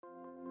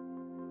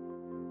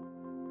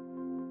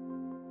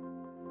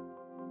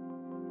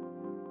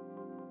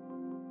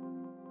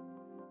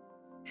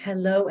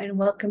Hello and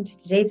welcome to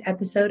today's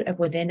episode of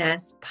Within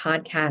Us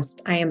podcast.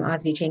 I am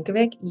Ozzy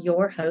Jankovic,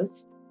 your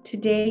host.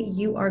 Today,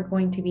 you are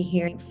going to be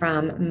hearing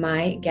from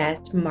my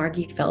guest,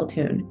 Margie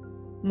Feldhuhn.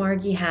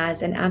 Margie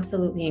has an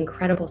absolutely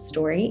incredible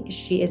story.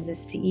 She is the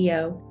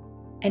CEO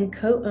and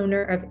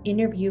co-owner of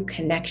Interview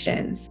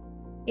Connections.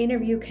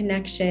 Interview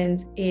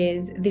Connections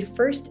is the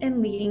first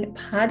and leading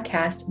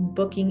podcast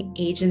booking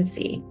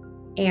agency.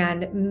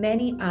 And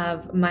many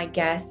of my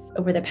guests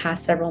over the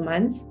past several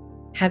months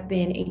have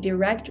been a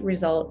direct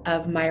result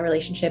of my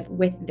relationship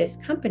with this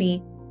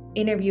company,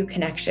 Interview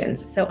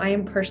Connections. So I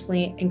am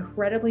personally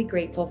incredibly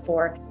grateful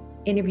for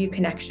Interview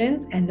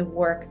Connections and the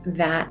work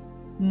that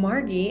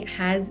Margie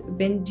has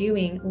been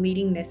doing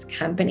leading this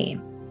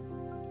company.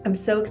 I'm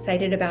so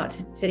excited about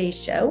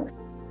today's show.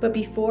 But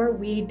before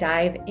we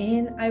dive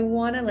in, I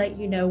want to let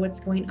you know what's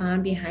going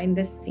on behind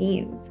the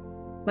scenes.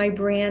 My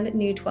brand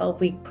new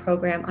 12-week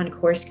program on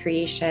course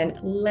creation,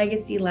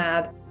 Legacy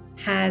Lab,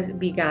 has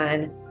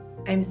begun.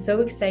 I'm so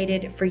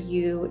excited for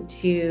you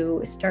to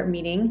start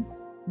meeting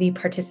the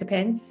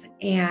participants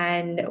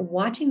and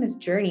watching this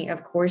journey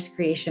of course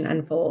creation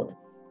unfold.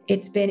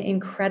 It's been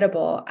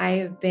incredible.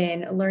 I've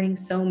been learning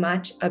so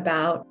much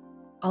about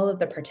all of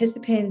the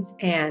participants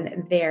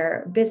and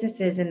their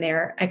businesses and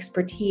their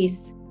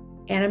expertise.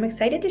 And I'm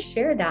excited to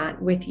share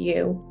that with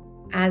you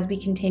as we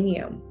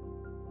continue.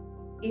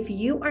 If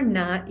you are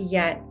not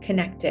yet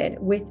connected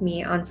with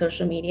me on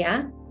social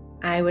media,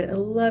 I would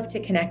love to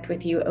connect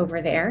with you over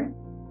there.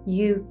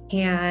 You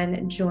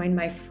can join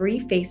my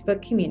free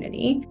Facebook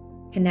community,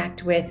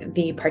 connect with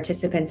the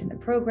participants in the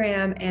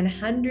program, and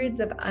hundreds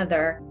of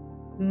other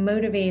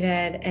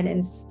motivated and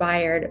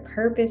inspired,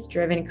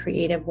 purpose-driven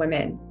creative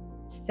women.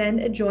 Send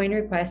a join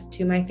request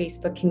to my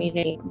Facebook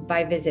community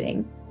by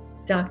visiting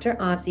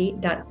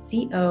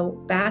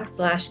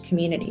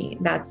drozzy.co/community.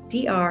 That's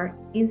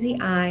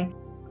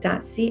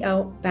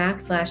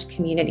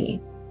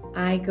drezi.co/community.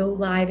 I go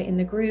live in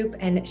the group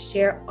and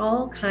share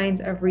all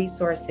kinds of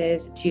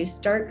resources to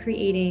start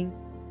creating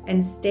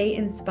and stay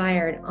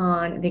inspired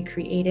on the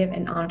creative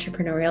and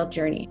entrepreneurial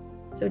journey.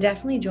 So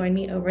definitely join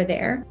me over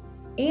there.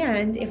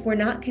 And if we're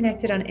not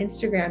connected on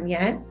Instagram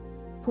yet,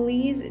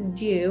 please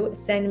do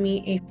send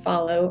me a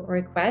follow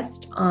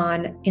request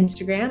on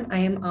Instagram. I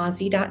am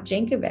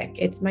ozzy.jankovic.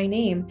 It's my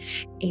name,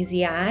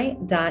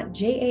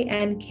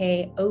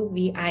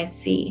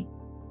 azi.jankovic.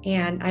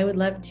 And I would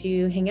love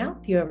to hang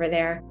out with you over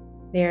there.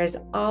 There's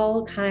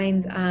all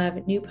kinds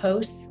of new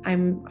posts.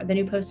 The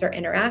new posts are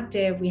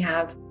interactive. We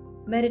have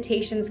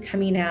meditations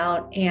coming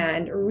out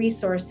and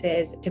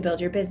resources to build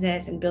your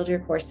business and build your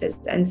courses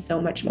and so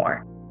much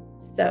more.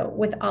 So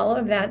with all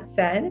of that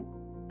said,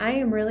 I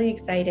am really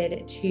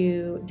excited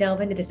to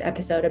delve into this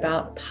episode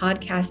about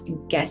podcast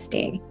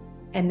guesting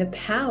and the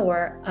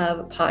power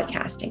of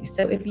podcasting.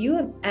 So if you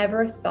have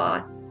ever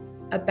thought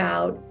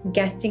about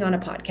guesting on a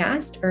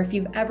podcast, or if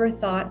you've ever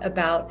thought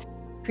about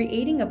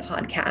creating a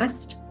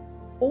podcast,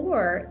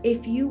 or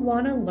if you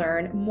want to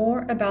learn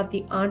more about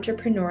the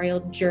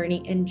entrepreneurial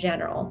journey in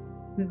general,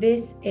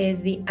 this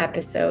is the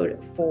episode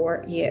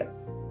for you.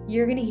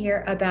 You're going to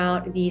hear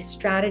about the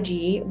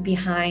strategy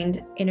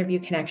behind Interview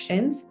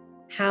Connections,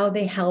 how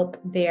they help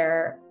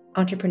their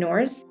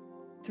entrepreneurs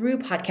through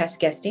podcast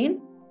guesting.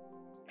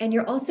 And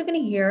you're also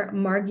going to hear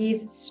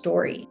Margie's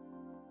story.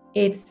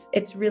 It's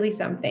really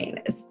something.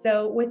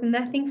 So with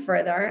nothing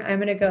further, I'm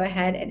going to go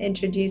ahead and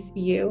introduce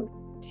you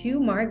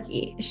to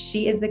Margie.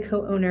 She is the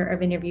co-owner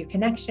of Interview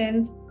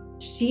Connections.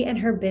 She and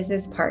her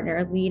business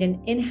partner lead an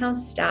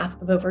in-house staff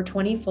of over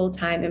 20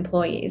 full-time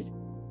employees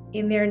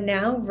in their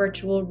now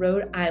virtual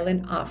Rhode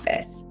Island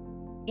office.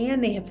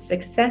 And they have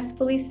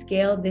successfully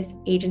scaled this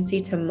agency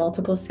to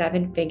multiple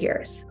seven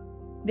figures.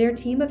 Their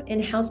team of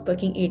in-house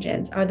booking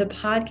agents are the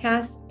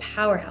podcast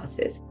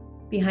powerhouses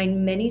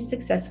behind many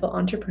successful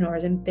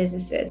entrepreneurs and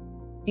businesses,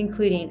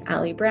 including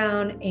Ali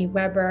Brown,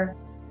 AWeber,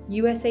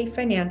 USA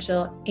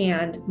Financial,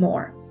 and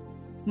more.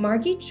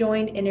 Margie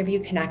joined Interview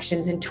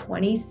Connections in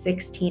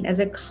 2016 as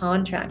a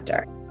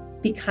contractor,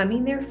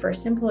 becoming their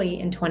first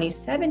employee in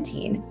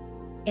 2017,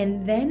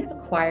 and then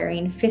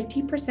acquiring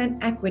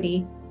 50%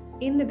 equity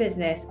in the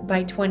business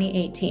by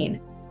 2018.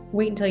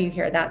 Wait until you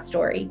hear that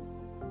story.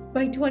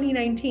 By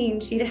 2019,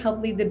 she'd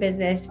helped lead the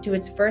business to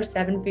its first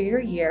seven-figure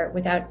year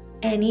without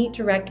any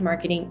direct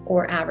marketing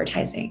or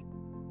advertising.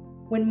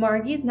 When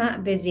Margie's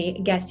not busy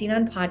guesting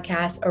on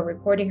podcasts or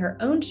recording her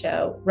own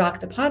show, Rock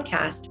the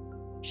Podcast,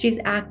 she's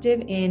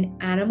active in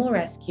animal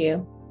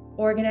rescue,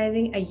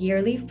 organizing a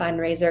yearly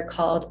fundraiser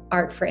called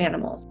Art for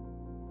Animals.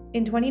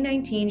 In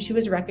 2019, she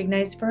was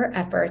recognized for her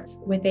efforts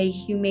with a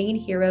Humane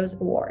Heroes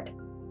Award.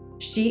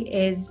 She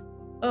is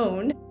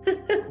owned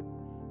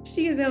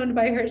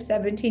by her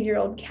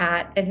 17-year-old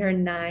cat and her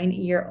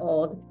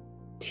 9-year-old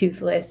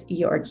toothless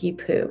Yorkie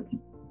Poo.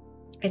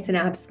 It's an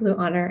absolute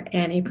honor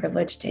and a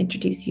privilege to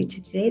introduce you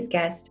to today's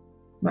guest,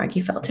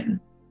 Margie Feldhuhn.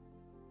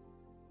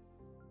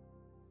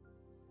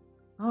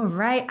 All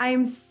right, I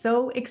am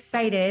so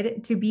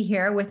excited to be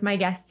here with my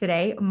guest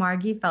today,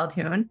 Margie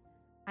Feldhuhn.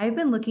 I've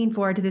been looking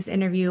forward to this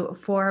interview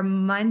for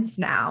months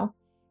now,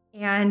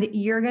 And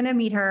you're going to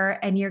meet her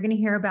and you're going to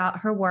hear about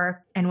her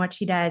work and what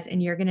she does,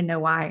 and you're going to know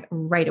why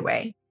right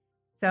away.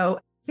 So,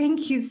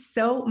 thank you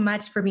so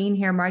much for being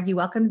here, Margie.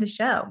 Welcome to the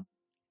show.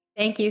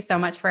 Thank you so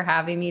much for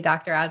having me,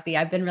 Dr. Ozzy.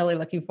 I've been really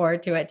looking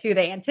forward to it too.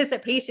 The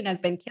anticipation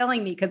has been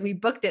killing me because we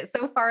booked it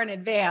so far in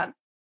advance.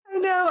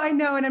 I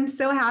know. And I'm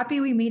so happy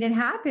we made it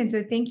happen.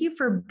 So, thank you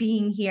for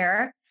being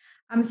here.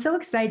 I'm so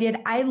excited.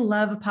 I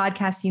love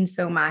podcasting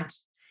so much.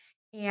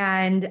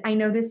 And I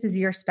know this is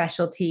your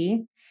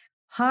specialty.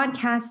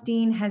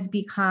 Podcasting has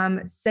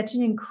become such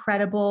an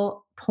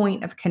incredible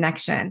point of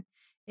connection.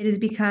 It has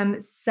become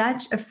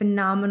such a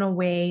phenomenal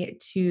way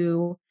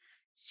to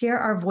share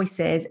our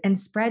voices and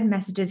spread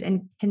messages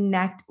and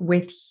connect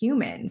with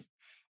humans.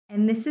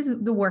 And this is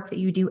the work that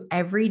you do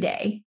every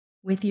day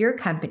with your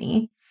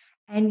company.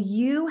 And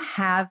you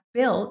have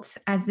built,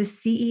 as the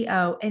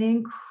CEO, an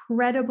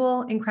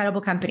incredible, incredible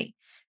company.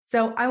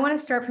 So I want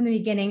to start from the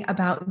beginning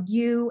about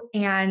you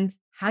and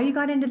how you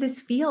got into this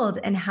field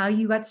and how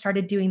you got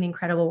started doing the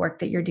incredible work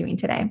that you're doing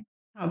today.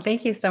 Oh,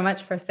 thank you so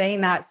much for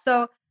saying that.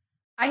 So,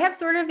 I have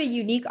sort of a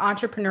unique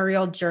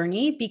entrepreneurial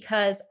journey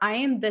because I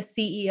am the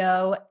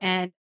CEO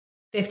and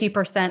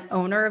 50%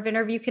 owner of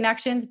Interview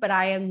Connections, but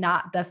I am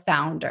not the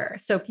founder.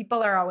 So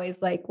people are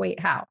always like, wait,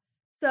 how?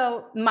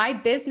 So my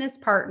business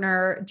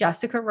partner,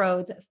 Jessica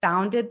Rhodes,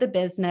 founded the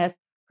business.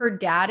 Her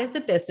dad is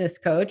a business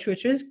coach,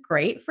 which was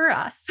great for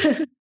us.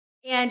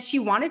 And she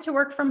wanted to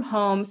work from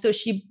home. So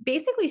she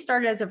basically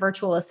started as a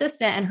virtual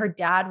assistant, and her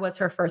dad was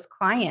her first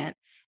client.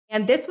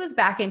 And this was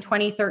back in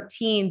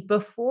 2013,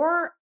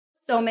 before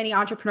so many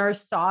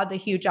entrepreneurs saw the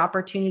huge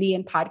opportunity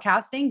in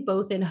podcasting,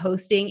 both in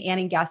hosting and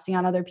in guesting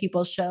on other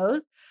people's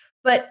shows.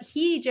 But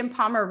Jim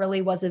Palmer,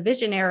 really was a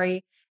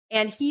visionary,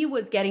 and he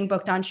was getting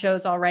booked on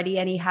shows already.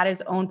 And he had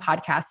his own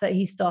podcast that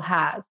he still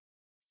has.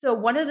 So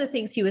one of the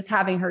things he was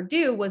having her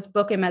do was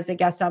book him as a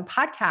guest on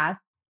podcasts.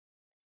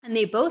 And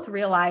they both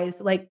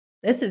realized, like,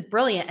 this is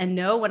brilliant. And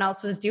no one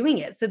else was doing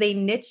it. So they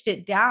niched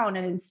it down.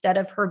 And instead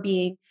of her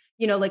being,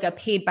 like a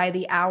paid by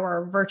the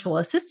hour virtual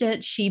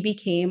assistant, she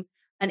became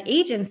an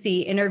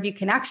agency, Interview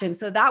Connection.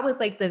 So that was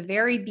like the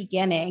very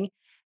beginning.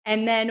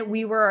 And then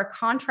we were a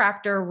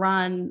contractor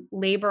run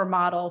labor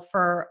model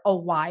for a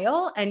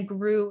while and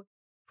grew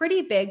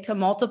pretty big to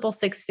multiple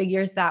six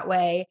figures that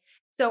way.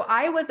 So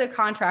I was a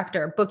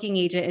contractor booking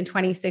agent in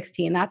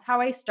 2016. That's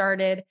how I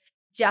started.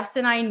 Jess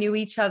and I knew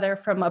each other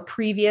from a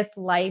previous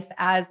life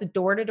as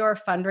door to door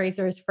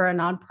fundraisers for a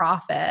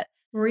nonprofit. Um,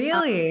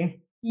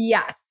 Really?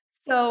 yes.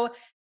 So,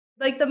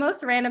 like the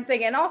most random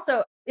thing. And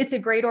also, it's a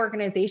great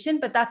organization,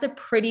 but that's a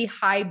pretty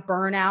high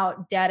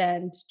burnout, dead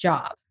end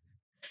job.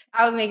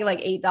 I was making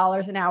like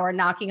 $8 an hour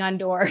knocking on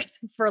doors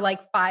for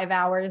like 5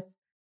 hours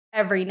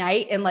every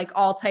night in like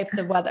all types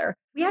of weather.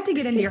 We have to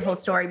get into your whole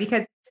story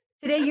because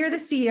today you're the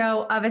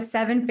CEO of a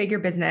seven-figure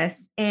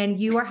business and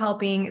you are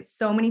helping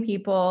so many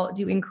people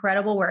do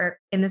incredible work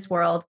in this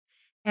world.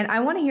 And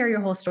I want to hear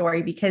your whole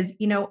story because,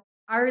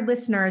 our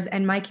listeners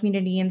and my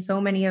community and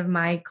so many of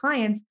my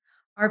clients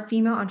are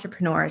female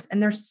entrepreneurs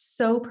and they're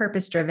so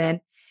purpose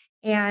driven.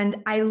 And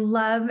I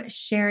love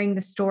sharing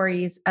the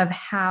stories of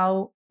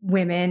how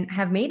women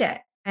have made it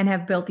and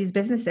have built these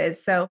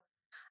businesses. So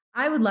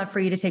I would love for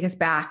you to take us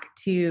back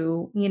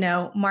to,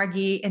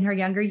 Margie in her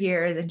younger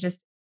years and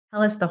just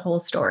tell us the whole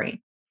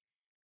story.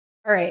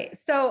 All right.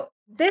 So,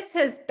 this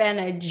has been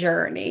a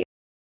journey.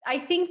 I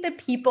think the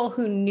people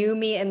who knew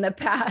me in the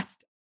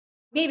past,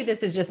 maybe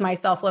this is just my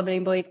self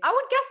limiting belief, I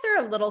would guess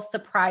they're a little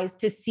surprised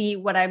to see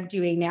what I'm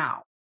doing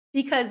now.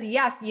 Because,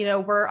 yes,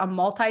 we're a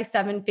multi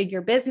seven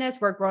figure business.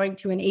 We're growing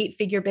to an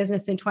 8-figure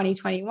business in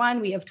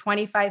 2021. We have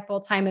 25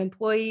 full time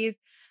employees.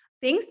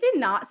 Things did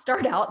not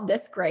start out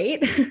this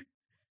great.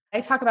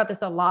 I talk about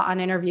this a lot on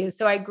interviews.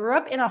 So, I grew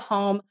up in a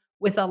home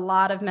with a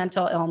lot of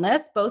mental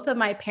illness. Both of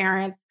my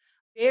parents,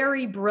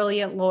 very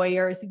brilliant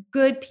lawyers,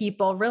 good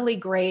people, really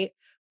great,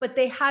 but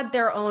they had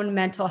their own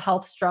mental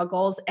health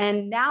struggles.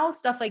 And now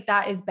stuff like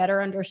that is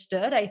better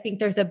understood. I think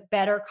there's a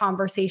better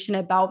conversation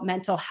about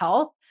mental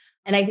health.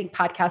 And I think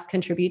podcasts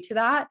contribute to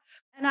that.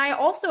 And I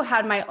also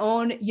had my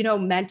own,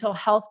 mental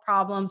health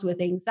problems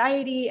with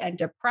anxiety and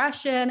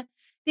depression.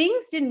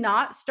 Things did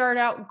not start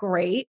out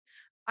great.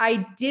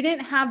 I didn't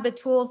have the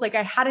tools, like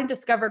I hadn't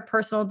discovered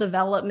personal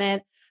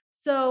development.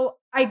 So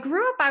I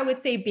grew up, I would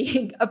say,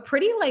 being a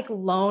pretty like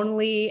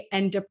lonely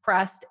and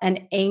depressed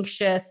and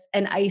anxious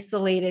and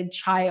isolated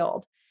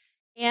child.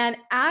 And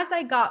as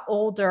I got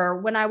older,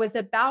 when I was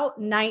about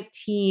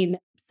 19,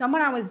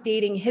 someone I was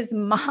dating, his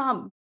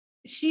mom,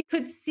 she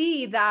could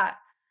see that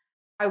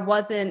I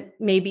wasn't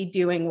maybe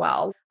doing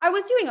well. I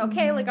was doing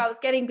okay, like Mhm. I was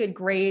getting good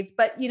grades,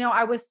 but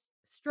I was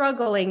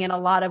struggling in a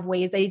lot of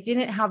ways. I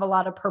didn't have a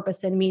lot of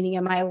purpose and meaning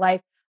in my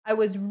life. I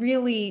was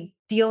really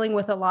dealing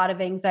with a lot of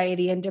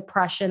anxiety and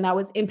depression that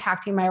was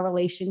impacting my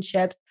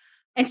relationships.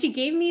 And she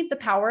gave me The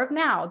Power of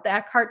Now, the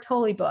Eckhart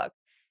Tolle book.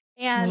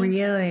 And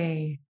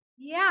Really?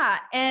 yeah,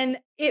 and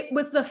it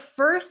was the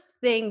first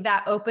thing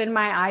that opened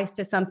my eyes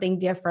to something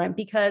different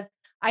because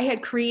I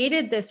had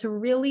created this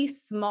really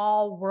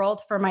small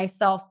world for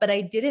myself, but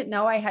I didn't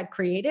know I had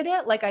created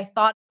it. Like I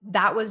thought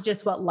that was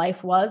just what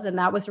life was and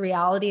that was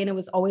reality and it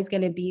was always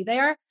going to be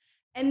there.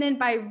 And then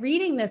by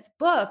reading this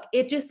book,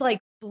 it just like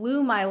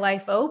blew my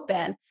life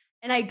open.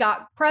 And I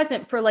got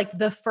present for like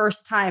the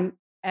first time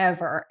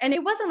ever. And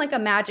it wasn't like a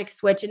magic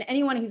switch. And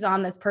anyone who's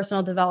on this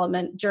personal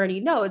development journey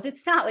knows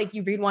it's not like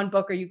you read one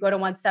book or you go to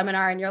one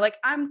seminar and you're like,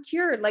 I'm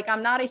cured. Like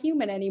I'm not a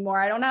human anymore.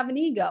 I don't have an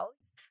ego.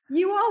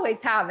 You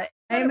always have it.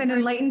 I am an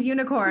enlightened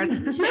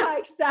unicorn. Yeah,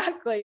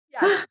 exactly.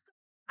 Yeah.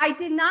 I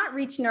did not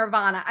reach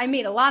nirvana. I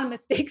made a lot of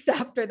mistakes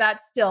after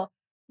that still,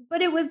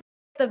 but it was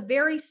the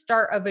very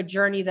start of a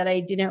journey that I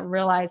didn't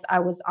realize I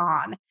was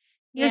on.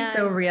 You're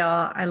so And real.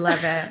 I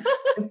love it.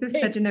 This is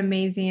such an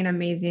amazing,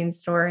 amazing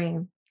story.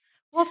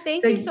 well,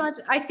 thank So you so much.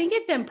 I think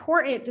it's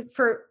important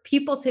for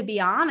people to be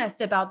honest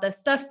about this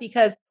stuff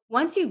because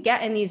once you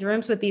get in these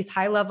rooms with these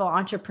high level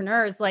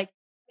entrepreneurs, like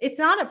it's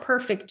not a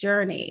perfect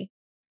journey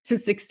to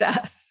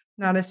success.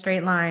 not a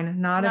straight line,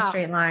 not a No.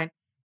 straight line.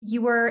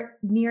 You were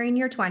nearing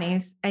your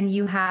 20s and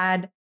you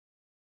had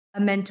a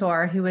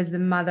mentor who was the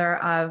mother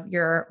of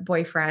your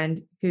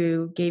boyfriend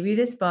who gave you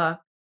this book.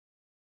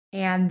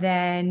 And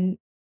then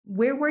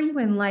where were you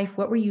in life?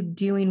 What were you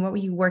doing? What were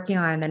you working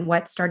on? And then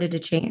what started to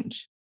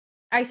change?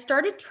 I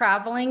started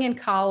traveling in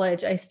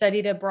college. I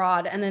studied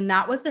abroad. And then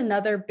that was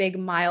another big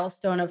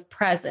milestone of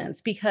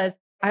presence because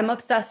I'm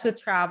obsessed with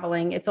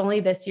traveling. It's only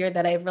this year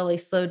that I've really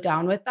slowed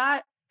down with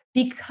that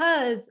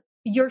because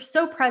you're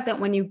so present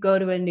when you go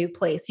to a new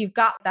place. You've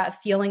got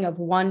that feeling of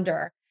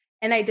wonder.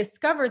 And I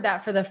discovered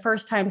that for the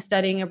first time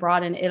studying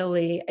abroad in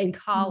Italy in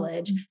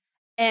college. Mhm.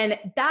 And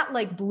that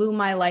like blew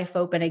my life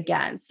open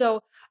again.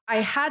 So I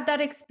had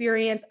that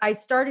experience. I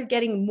started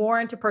getting more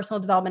into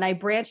personal development. I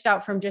branched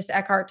out from just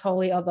Eckhart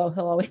Tolle, although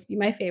he'll always be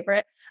my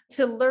favorite,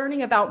 to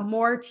learning about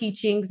more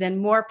teachings and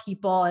more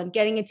people and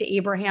getting into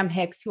Abraham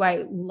Hicks, who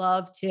I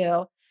love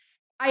too.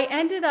 I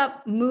ended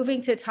up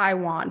moving to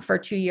Taiwan for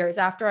 2 years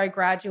after I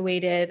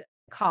graduated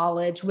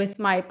college with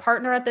my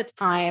partner at the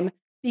time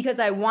because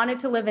I wanted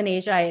to live in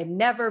Asia. I had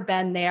never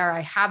been there.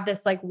 I have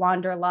this like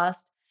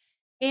wanderlust.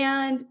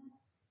 And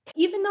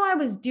even though I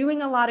was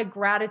doing a lot of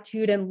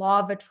gratitude and law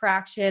of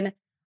attraction,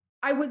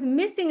 I was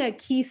missing a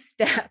key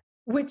step,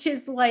 which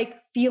is like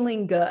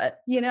feeling good,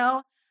 you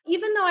know?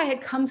 Even though I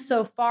had come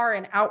so far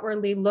and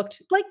outwardly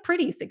looked like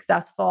pretty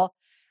successful,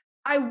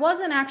 I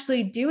wasn't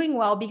actually doing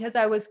well because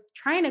I was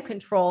trying to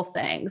control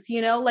things,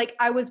 you know? Like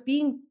I was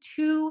being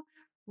too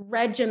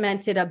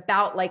regimented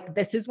about like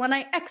this is when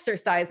I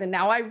exercise and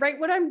now I write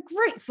what I'm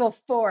grateful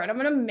for and I'm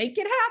going to make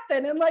it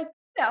happen and like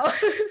no.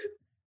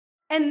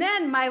 And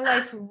then my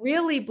life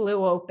really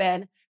blew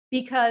open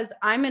because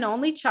I'm an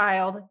only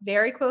child,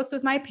 very close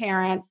with my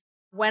parents.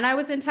 When I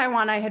was in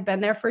Taiwan, I had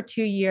been there for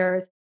 2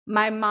 years.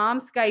 My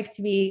mom Skyped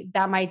me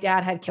that my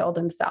dad had killed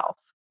himself.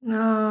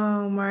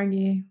 Oh,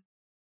 Margie.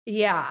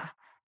 Yeah.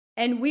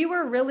 And we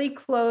were really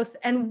close.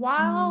 And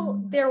while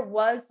Mm. there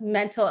was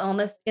mental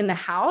illness in the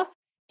house,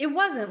 it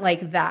wasn't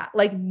like that.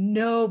 Like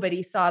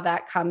nobody saw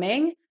that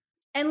coming.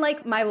 And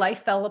like my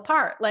life fell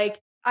apart. Like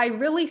I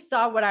really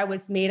saw what I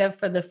was made of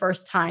for the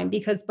first time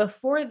because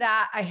before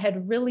that, I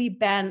had really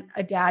been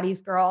a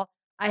daddy's girl.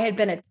 I had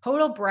been a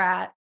total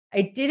brat.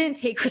 I didn't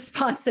take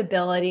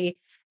responsibility.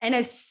 And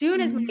as soon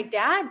as my Mhm.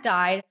 dad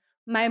died,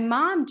 my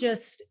mom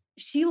just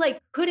she like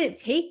couldn't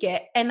take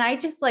it and I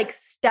just like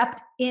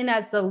stepped in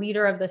as the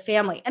leader of the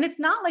family. And it's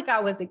not like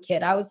I was a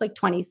kid. I was like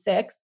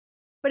 26,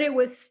 but it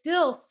was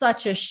still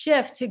such a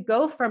shift to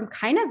go from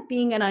kind of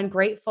being an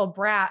ungrateful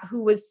brat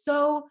who was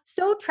so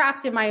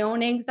trapped in my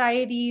own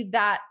anxiety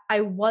that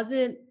I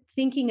wasn't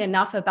thinking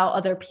enough about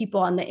other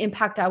people and the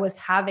impact I was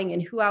having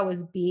and who I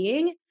was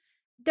being.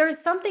 There's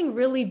something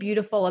really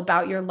beautiful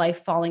about your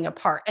life falling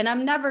apart. And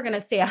I'm never going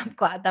to say I'm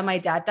glad that my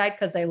dad died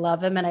because I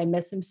love him and I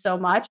miss him so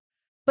much.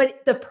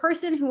 But the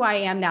person who I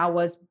am now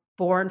was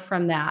born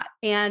from that.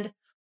 And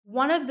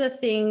one of the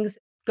things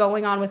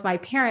going on with my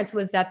parents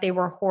was that they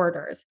were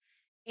hoarders.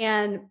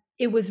 And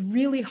it was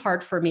really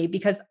hard for me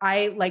because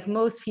I, like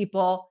most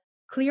people,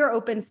 clear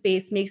open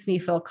space makes me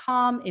feel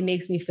calm. It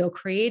makes me feel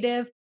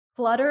creative.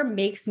 Clutter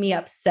makes me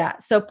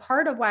upset. So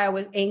part of why I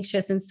was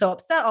anxious and so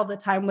upset all the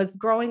time was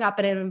growing up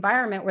in an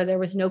environment where there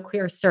was no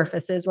clear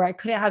surfaces, where I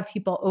couldn't have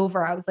people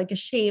over. I was like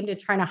ashamed and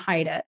trying to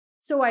hide it.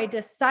 So I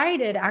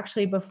decided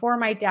actually before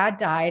my dad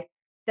died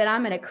that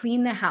I'm going to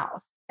clean the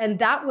house. And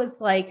that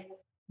was like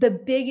the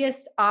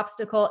biggest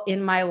obstacle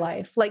in my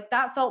life. Like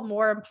that felt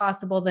more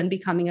impossible than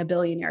becoming a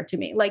billionaire to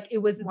me. Like it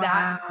was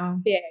that Wow.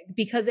 big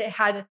because it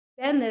had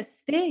been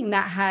this thing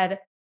that had,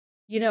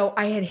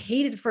 I had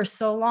hated for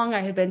so long. I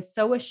had been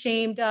so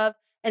ashamed of.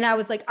 And I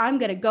was like, I'm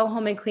going to go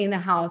home and clean the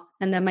house.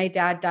 And then my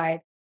dad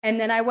died. And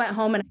then I went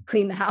home and I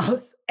cleaned the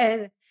house.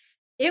 And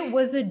it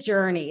was a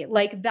journey.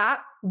 Like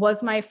that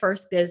was my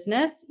first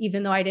business,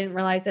 even though I didn't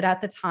realize it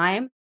at the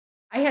time.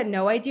 I had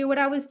no idea what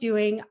I was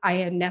doing. I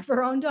had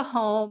never owned a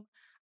home.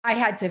 I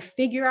had to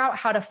figure out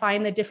how to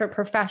find the different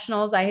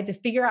professionals. I had to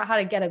figure out how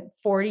to get a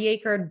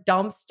 40-acre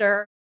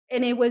dumpster.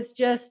 And it was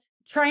just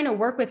trying to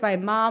work with my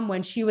mom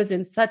when she was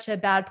in such a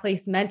bad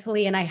place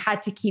mentally. And I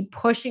had to keep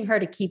pushing her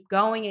to keep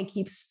going and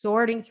keep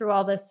sorting through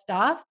all this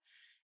stuff.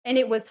 And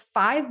it was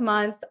 5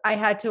 months. I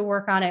had to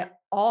work on it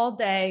all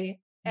day,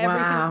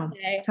 every single Wow.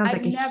 day. Sounds I've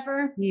like a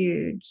never,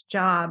 huge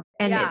job.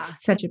 And yeah,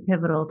 it's such a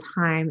pivotal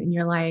time in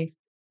your life.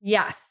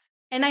 yes.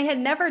 And I had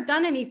never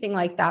done anything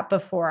like that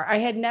before. I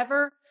had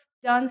never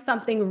done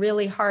something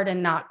really hard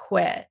and not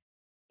quit.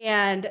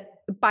 And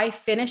by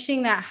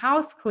finishing that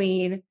house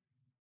clean,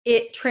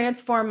 it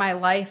transformed my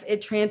life.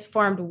 It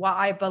transformed what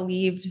I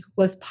believed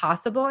was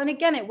possible. And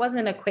again, it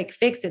wasn't a quick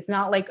fix. It's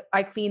not like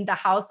I cleaned the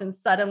house and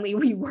suddenly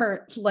we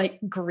weren't like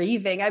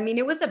grieving. I mean,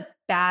 it was a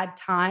bad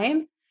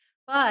time,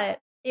 but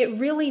it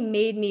really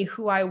made me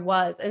who I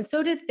was. And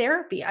so did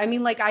therapy. I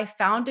mean, like I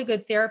found a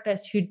good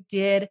therapist who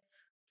did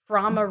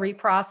trauma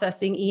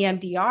reprocessing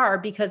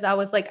EMDR because I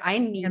was like, I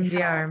need help.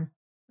 EMDR.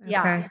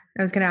 Yeah. Okay.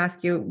 I was going to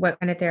ask you what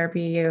kind of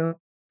therapy you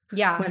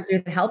Yeah. went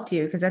through that helped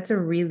you because that's a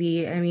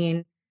really, I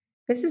mean,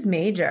 this is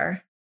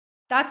major.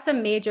 That's a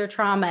major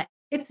trauma.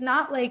 It's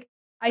not like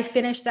I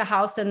finished the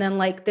house and then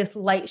like this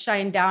light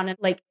shined down and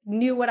like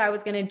knew what I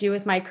was going to do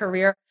with my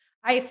career.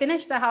 I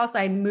finished the house.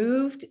 I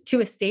moved to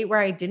a state where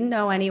I didn't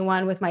know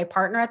anyone with my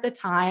partner at the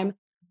time.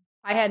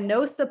 I had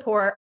no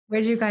support.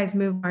 Where'd you guys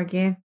move,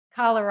 Marky?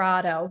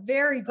 Colorado,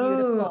 very Oh,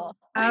 beautiful.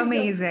 I know.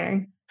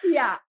 amazing.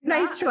 Yeah,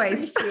 Nice not choice.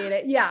 appreciate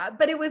it. Yeah,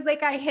 but it was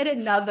like I hit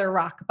another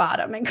rock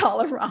bottom in Yeah.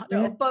 Colorado,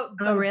 Oh, but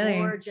a really?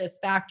 gorgeous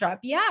backdrop.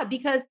 Yeah,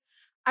 because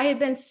I had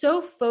been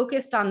so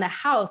focused on the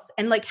house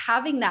and like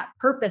having that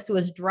purpose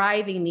was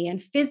driving me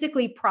and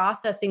physically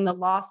processing the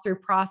loss through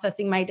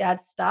processing my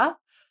dad's stuff.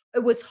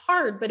 It was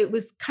hard, but it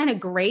was kind of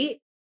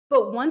great.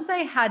 But once I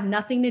had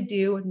nothing to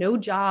do, no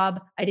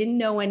job, I didn't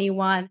know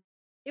anyone,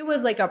 it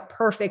was like a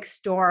perfect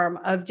storm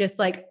of just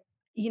like,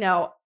 you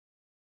know,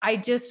 I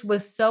just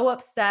was so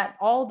upset.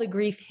 All the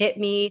grief hit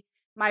me.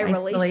 My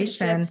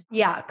relationship, Isolation.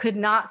 yeah, could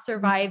not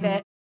survive Mhm.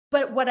 it.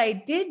 But what I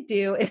did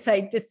do is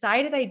I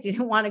decided I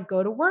didn't want to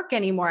go to work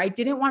anymore. I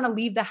didn't want to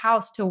leave the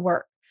house to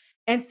work.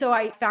 And so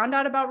I found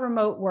out about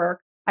remote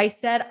work. I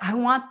said, I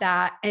want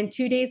that. And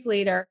 2 days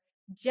later,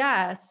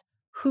 Jess,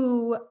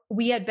 who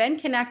we had been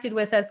connected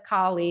with as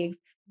colleagues,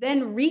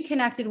 then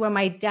reconnected when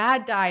my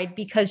dad died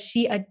because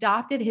she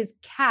adopted his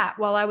cat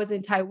while I was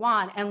in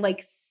Taiwan and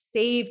like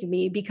saved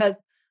me because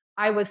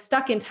I was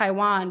stuck in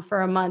Taiwan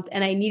for a month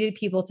and I needed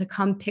people to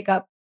come pick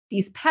up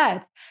these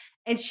pets.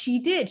 And she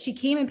did. She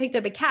came and picked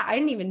up a cat. I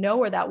didn't even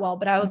know her that well,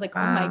 but I was like, oh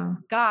my Wow.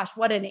 gosh,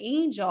 what an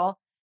angel.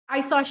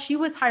 I saw she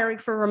was hiring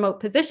for remote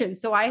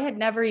positions. So I had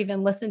never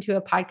even listened to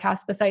a podcast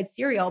besides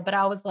Serial, but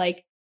I was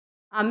like,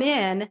 I'm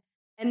in.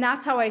 And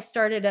that's how I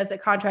started as a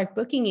contract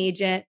booking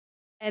agent.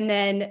 And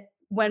then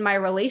when my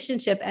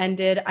relationship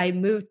ended, I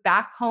moved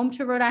back home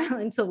to Rhode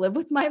Island to live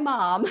with my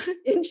mom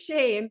in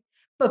shame.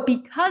 But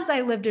because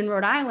I lived in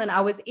Rhode Island,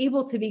 I was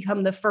able to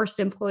become the first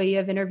employee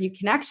of Interview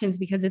Connections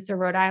because it's a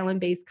Rhode Island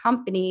based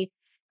company.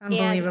 And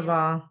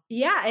Unbelievable.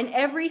 yeah, and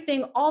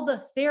everything, all the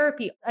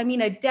therapy, I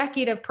mean, a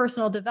decade of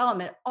personal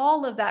development,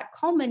 all of that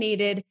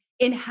culminated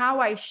in how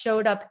I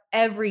showed up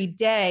every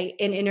day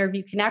in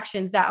Interview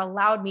Connections that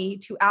allowed me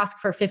to ask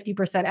for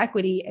 50%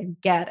 equity and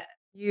get it.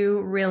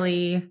 You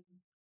really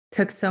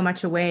took so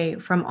much away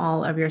from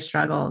all of your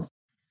struggles.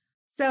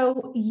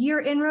 So you're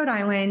in Rhode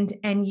Island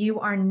and you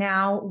are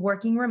now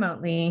working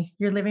remotely.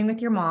 You're living with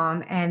your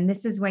mom, and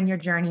this is when your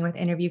journey with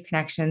Interview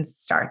Connections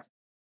starts.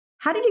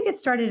 How did you get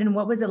started and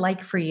what was it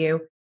like for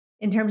you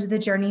in terms of the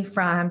journey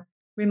from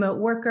remote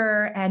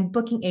worker and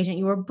booking agent?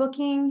 You were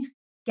booking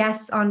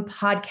guests on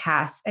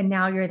podcasts and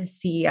now you're the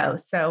CEO.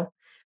 So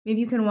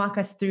maybe you can walk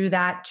us through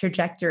that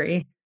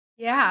trajectory.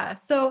 Yeah.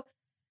 So,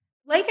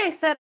 like I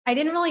said, I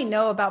didn't really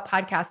know about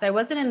podcasts. I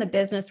wasn't in the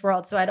business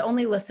world. So I'd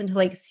only listened to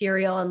like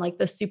Serial and like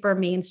the super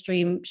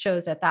mainstream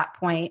shows at that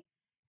point.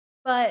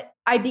 But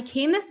I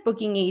became this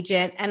booking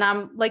agent and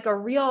I'm like a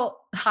real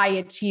high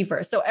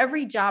achiever. So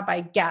every job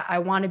I get, I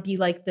want to be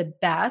like the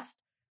best.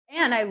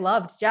 And I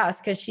loved Jess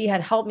because she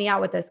had helped me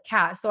out with this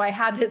cat. So I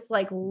had this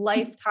like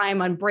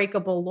lifetime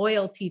unbreakable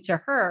loyalty to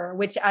her,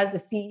 which as a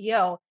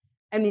CEO,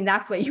 I mean,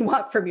 that's what you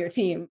want from your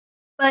team.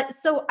 But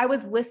so I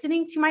was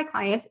listening to my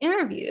clients'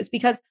 interviews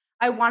because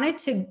I wanted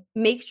to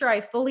make sure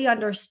I fully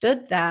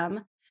understood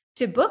them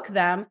to book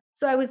them.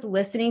 So I was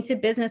listening to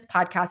business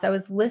podcasts, I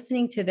was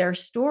listening to their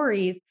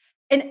stories.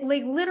 And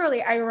like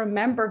literally, I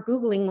remember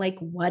Googling, like,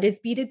 what is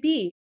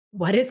B2B?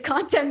 What is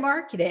content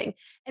marketing?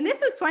 And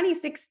this was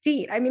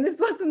 2016. I mean, this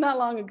wasn't that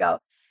long ago.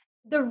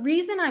 The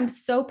reason I'm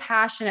so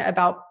passionate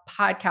about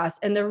podcasts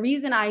and the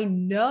reason I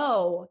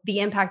know the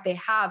impact they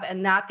have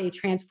and that they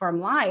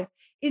transform lives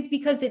is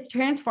because it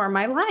transformed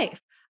my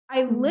life.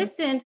 I Mhm.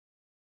 listened,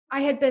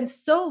 I had been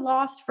so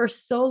lost for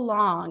so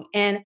long.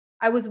 And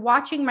I was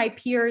watching my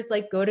peers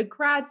like go to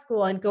grad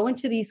school and go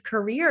into these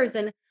careers.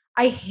 And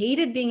I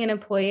hated being an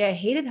employee. I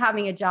hated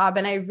having a job.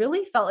 And I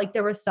really felt like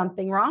there was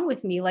something wrong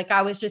with me. Like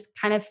I was just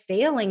kind of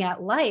failing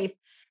at life.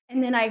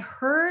 And then I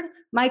heard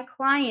my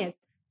clients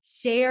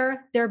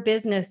share their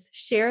business,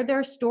 share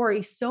their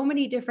story, so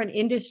many different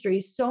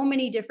industries, so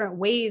many different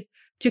ways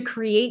to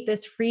create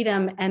this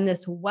freedom and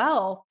this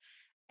wealth.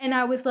 And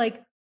I was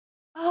like,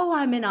 oh,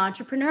 I'm an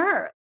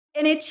entrepreneur.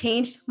 And it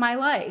changed my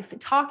life.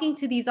 Talking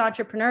to these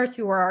entrepreneurs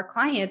who were our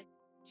clients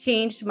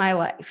changed my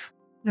life.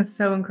 That's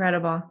so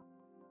incredible.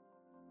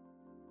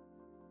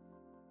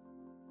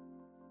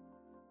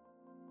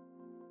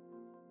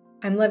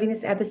 I'm loving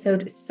this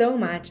episode so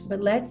much,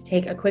 but let's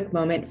take a quick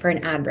moment for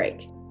an ad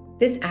break.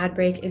 This ad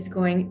break is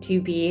going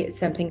to be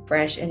something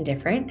fresh and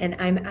different, and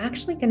I'm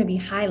actually going to be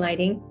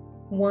highlighting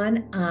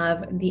one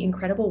of the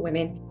incredible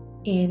women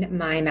in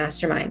my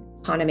mastermind,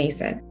 Hannah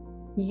Mason.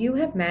 You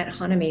have met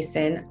Hannah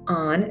Mason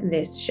on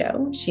this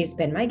show. She's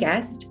been my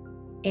guest,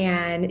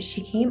 and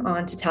she came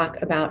on to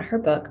talk about her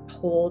book,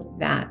 Hold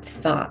That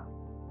Thought.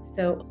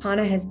 So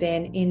Hannah has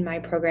been in my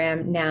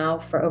program now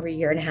for over a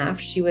year and a half.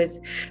 She was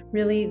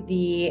really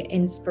the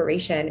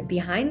inspiration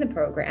behind the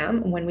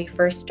program. When we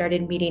first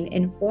started meeting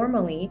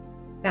informally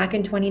back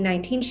in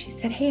 2019, she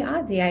said, "Hey,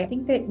 Ozzy, I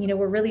think that,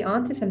 we're really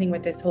onto something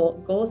with this whole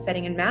goal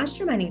setting and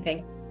masterminding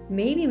thing.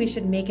 Maybe we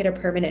should make it a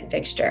permanent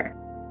fixture."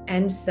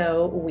 And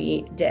so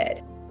we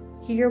did.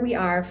 Here we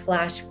are,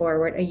 flash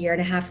forward a year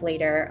and a half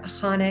later.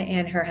 Hannah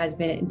and her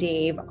husband,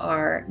 Dave,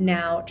 are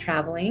now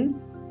traveling,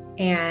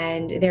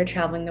 and they're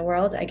traveling the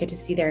world. I get to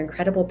see their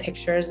incredible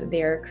pictures.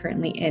 They're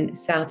currently in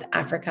South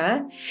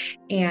Africa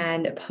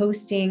and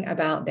posting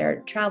about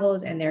their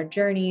travels and their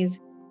journeys.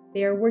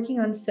 They're working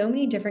on so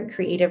many different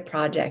creative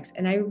projects.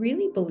 And I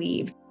really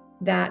believe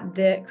that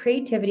the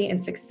creativity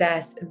and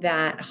success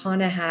that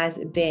Hannah has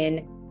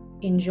been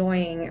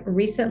enjoying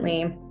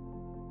recently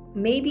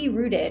may be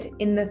rooted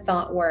in the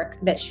thought work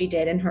that she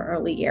did in her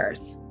early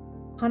years.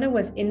 Hannah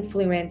was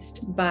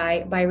influenced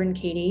by Byron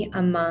Katie,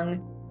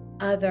 among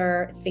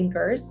other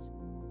thinkers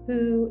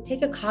who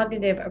take a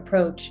cognitive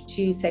approach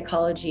to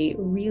psychology,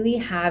 really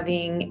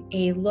having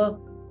a look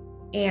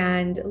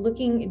and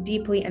looking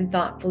deeply and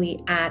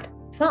thoughtfully at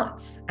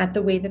thoughts, at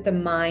the way that the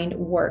mind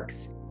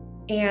works.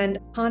 And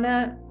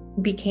Hannah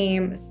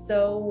became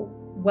so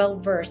well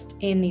versed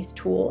in these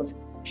tools.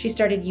 She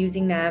started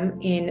using them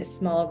in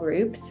small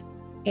groups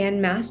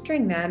and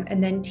mastering them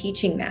and then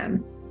teaching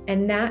them.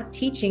 And that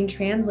teaching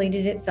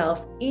translated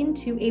itself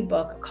into a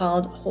book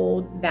called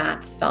Hold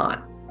That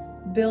Thought.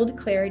 Build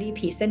clarity,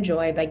 peace, and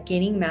joy by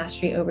gaining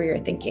mastery over your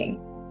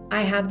thinking.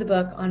 I have the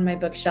book on my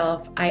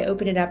bookshelf. I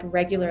open it up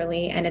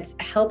regularly, and it's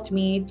helped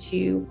me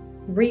to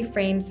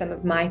reframe some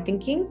of my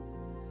thinking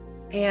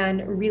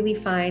and really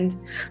find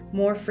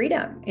more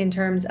freedom in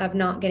terms of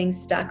not getting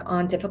stuck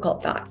on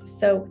difficult thoughts.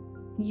 So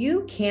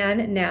you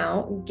can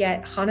now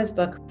get Hannah's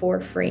book for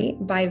free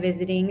by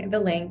visiting the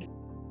link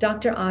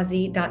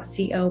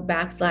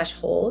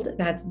drozzy.co/hold.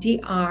 That's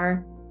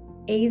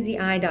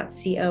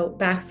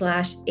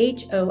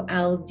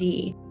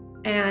drazi.co/HOLD.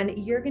 And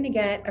you're going to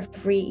get a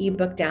free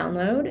ebook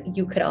download.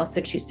 You could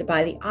also choose to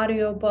buy the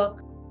audiobook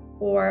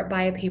or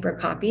buy a paper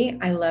copy.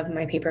 I love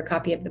my paper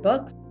copy of the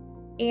book.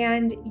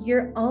 And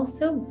you're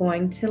also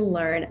going to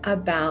learn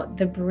about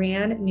the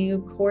brand new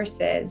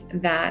courses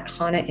that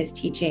Hannah is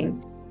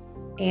teaching.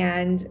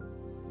 And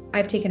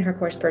I've taken her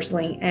course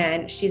personally,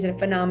 and she's a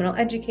phenomenal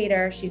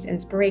educator. She's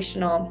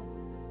inspirational,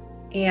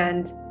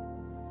 and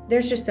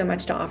there's just so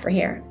much to offer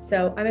here.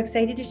 So I'm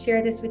excited to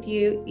share this with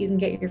you. You can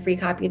get your free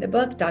copy of the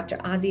book,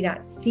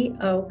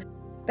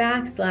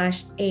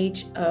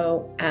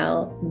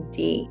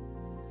 drozzy.co/HOLD.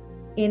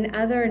 In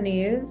other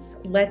news,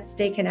 let's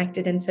stay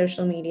connected in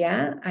social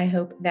media. I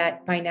hope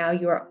that by now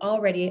you are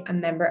already a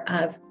member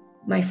of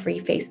my free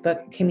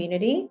Facebook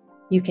community.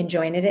 You can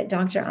join it at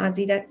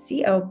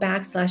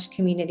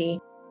drozzy.co/community.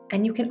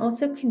 And you can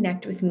also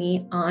connect with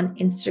me on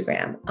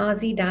Instagram,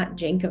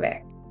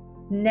 ozzy.jankovic.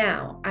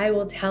 Now, I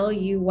will tell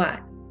you what,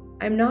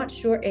 I'm not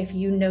sure if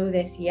you know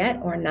this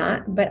yet or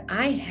not, but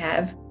I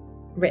have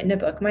written a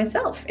book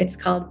myself. It's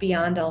called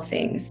Beyond All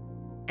Things.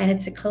 And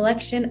it's a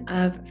collection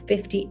of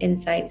 50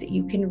 insights that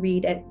you can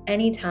read at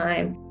any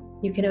time.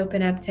 You can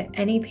open up to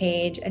any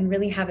page and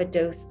really have a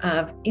dose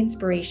of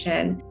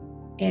inspiration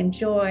and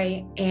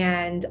joy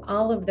and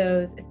all of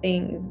those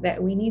things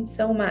that we need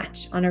so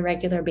much on a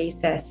regular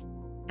basis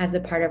as a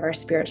part of our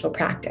spiritual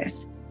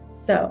practice.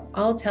 So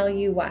I'll tell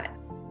you what,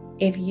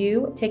 if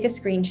you take a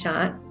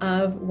screenshot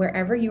of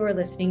wherever you are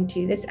listening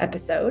to this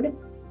episode,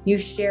 you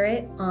share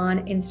it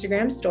on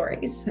Instagram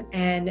stories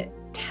and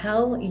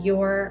tell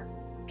your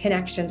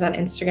connections on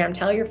Instagram,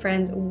 tell your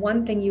friends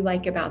one thing you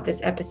like about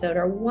this episode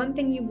or one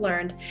thing you've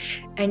learned,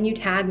 and you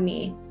tag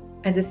me.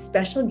 As a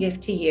special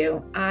gift to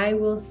you, I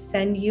will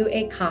send you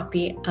a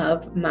copy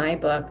of my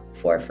book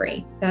for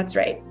free. That's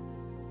right.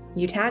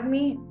 You tag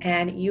me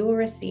and you will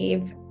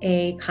receive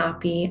a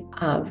copy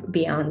of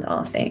Beyond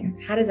All Things.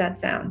 How does that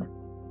sound?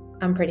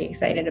 I'm pretty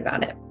excited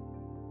about it.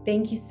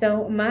 Thank you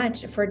so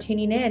much for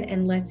tuning in,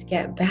 and let's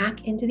get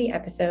back into the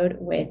episode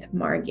with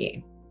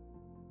Margie.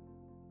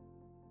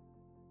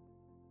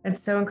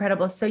 That's so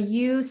incredible. So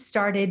you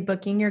started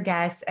booking your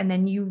guests, and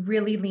then you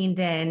really leaned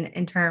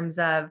in terms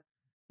of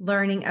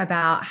learning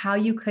about how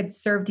you could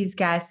serve these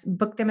guests,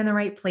 book them in the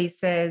right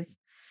places,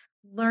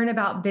 learn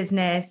about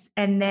business.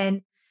 And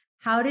then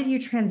How did you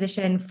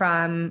transition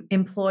from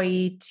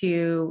employee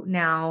to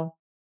now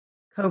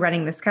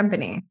co-running this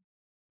company?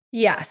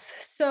 Yes.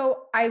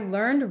 So I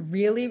learned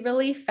really,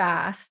 really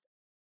fast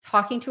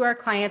talking to our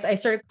clients. I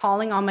started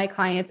calling all my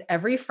clients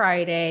every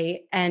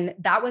Friday, and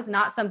that was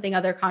not something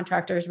other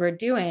contractors were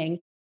doing.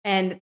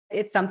 And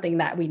it's something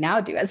that we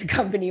now do as a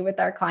company with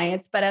our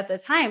clients. But at the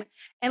time,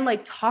 and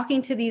like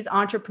talking to these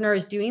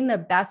entrepreneurs, doing the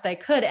best I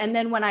could. And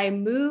then when I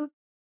moved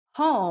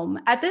home,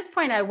 at this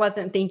point, I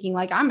wasn't thinking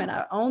like, I'm going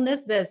to own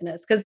this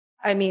business. Cause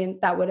I mean,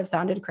 that would have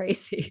sounded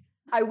crazy.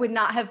 I would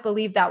not have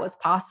believed that was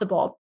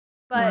possible.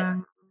 But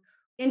Wow.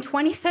 in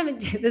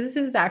 2017, this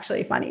is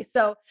actually funny.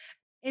 So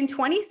in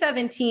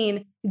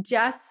 2017,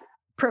 Jess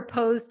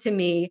proposed to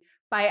me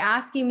by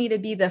asking me to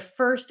be the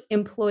first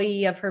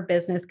employee of her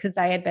business because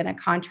I had been a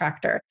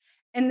contractor.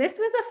 And this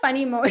was a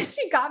funny moment.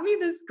 She got me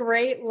this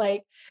great,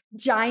 like,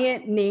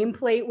 giant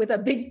nameplate with a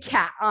big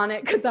cat on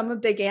it because I'm a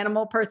big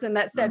animal person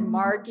that said Oh,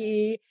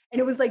 Margie, and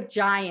it was like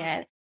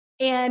giant.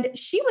 And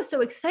she was so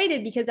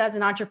excited because as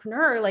an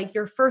entrepreneur, like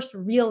your first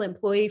real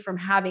employee from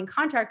having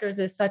contractors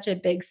is such a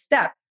big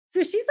step.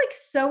 So she's like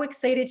so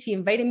excited. She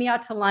invited me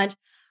out to lunch.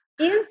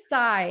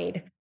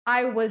 Inside,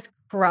 I was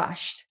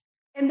crushed.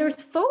 And there's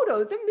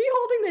photos of me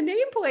holding the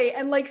nameplate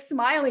and like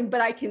smiling, but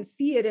I can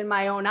see it in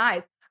my own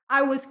eyes.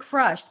 I was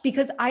crushed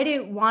because I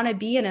didn't want to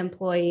be an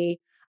employee.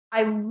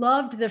 I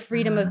loved the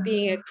freedom of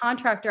being a wow.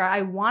 contractor.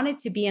 I wanted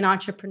to be an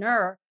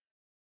entrepreneur.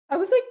 I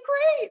was like,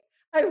 great.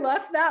 I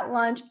left that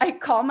lunch. I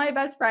called my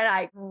best friend.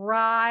 I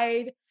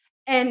cried.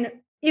 And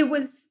it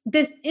was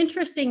this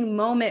interesting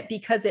moment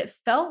because it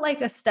felt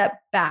like a step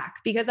back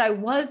because I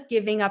was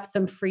giving up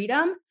some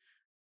freedom,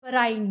 but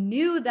I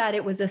knew that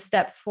it was a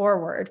step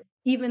forward,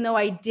 even though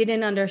I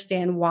didn't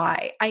understand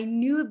why. I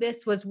knew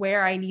this was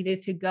where I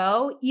needed to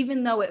go,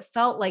 even though it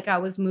felt like I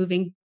was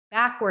moving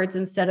backwards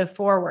instead of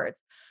forwards.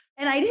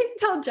 And I didn't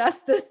tell Jess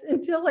this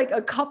until like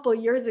a couple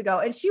years ago.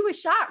 And she was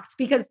shocked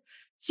because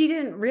she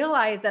didn't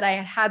realize that I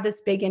had had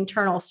this big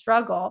internal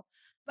struggle.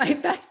 My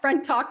best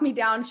friend talked me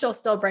down. She'll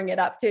still bring it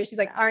up too. She's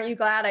like, aren't you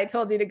glad I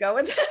told you to go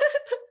with it?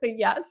 But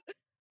yes.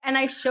 And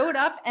I showed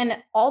up and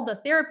all the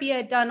therapy I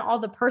had done, all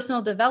the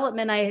personal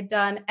development I had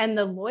done, and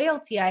the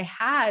loyalty I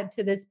had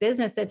to this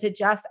business and to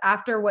Jess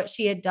after what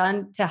she had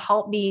done to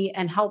help me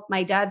and help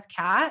my dad's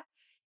cat,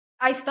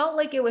 I felt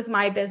like it was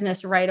my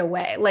business right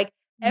away. Like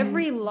Mm.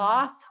 every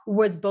loss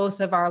was both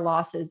of our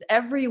losses.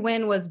 Every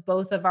win was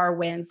both of our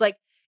wins. Like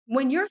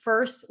when you're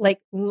first like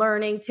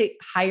learning to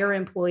hire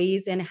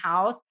employees in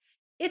house,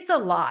 it's a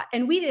lot.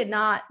 And we did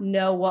not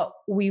know what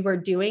we were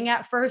doing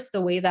at first the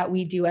way that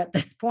we do at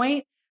this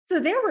point. So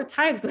there were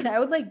times when I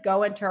would like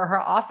go into her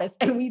office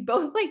and we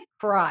both like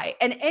cry.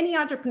 And any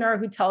entrepreneur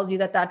who tells you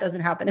that that doesn't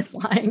happen is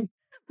lying.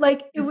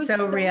 Like it This is was so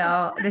so intense.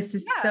 real. This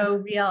is Yes. so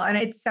real. And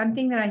it's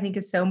something that I think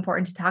is so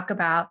important to talk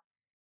about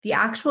the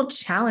actual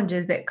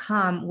challenges that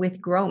come with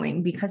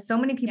growing because so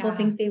many people Yeah.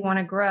 think they want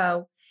to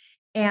grow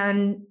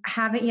and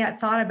haven't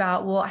yet thought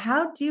about, well,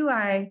 how do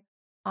I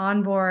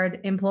onboard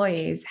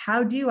employees?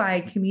 How do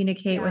I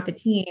communicate with Yeah. the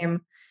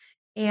team?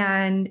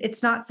 And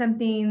it's not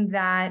something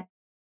that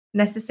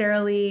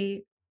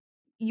necessarily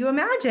you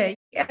imagine.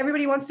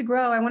 Everybody wants to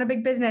grow. I want a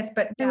big business,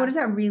 but then what Yeah. does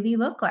that really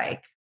look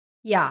like?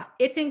 Yeah,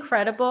 it's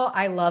incredible.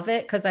 I love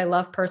it because I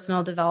love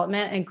personal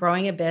development and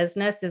growing a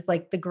business is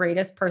like the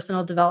greatest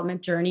personal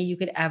development journey you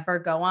could ever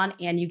go on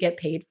and you get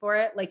paid for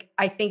it. Like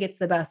I think it's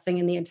the best thing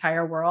in the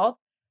entire world.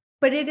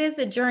 But it is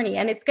a journey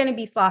and it's going to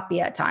be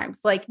sloppy at times.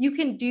 Like you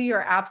can do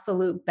your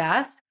absolute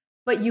best,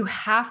 but you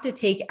have to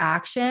take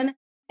action.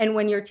 And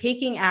when you're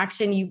taking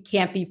action, you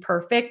can't be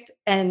perfect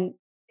and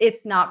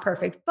it's not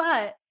perfect.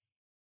 But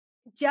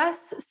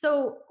Jess,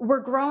 so we're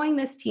growing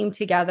this team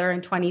together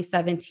in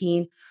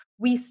 2017.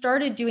 We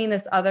started doing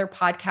this other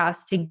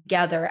podcast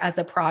together as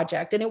a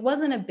project, and it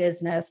wasn't a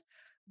business,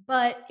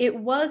 but it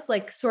was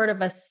like sort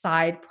of a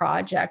side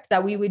project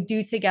that we would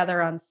do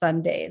together on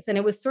Sundays. And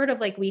it was sort of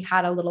like we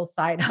had a little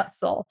side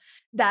hustle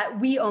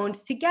that we owned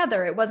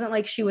together. It wasn't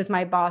like she was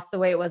my boss the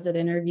way it was at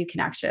Interview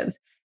Connections.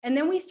 And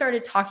then we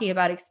started talking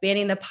about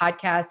expanding the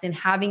podcast and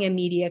having a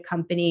media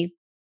company.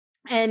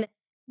 And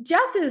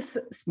Jess is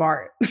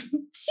smart.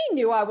 She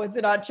knew I was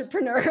an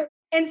entrepreneur.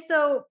 And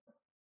so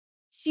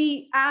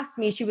she asked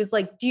me, she was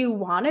like, do you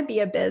want to be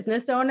a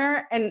business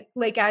owner? And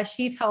like, as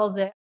she tells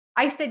it,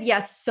 I said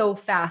yes so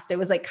fast. It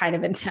was like kind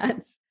of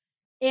intense.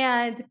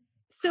 And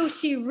so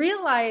she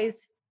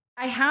realized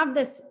I have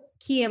this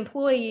key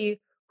employee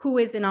who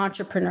is an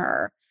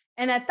entrepreneur.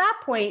 And at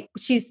that point,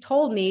 she's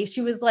told me,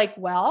 she was like,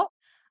 well,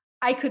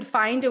 I could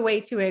find a way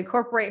to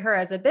incorporate her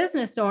as a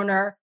business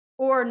owner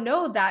or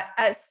know that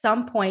at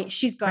some point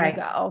she's going to Right.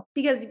 go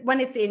because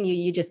when it's in you,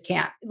 you just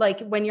can't. Like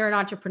when you're an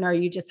entrepreneur,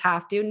 you just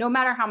have to. No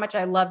matter how much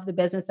I loved the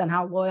business and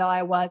how loyal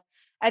I was,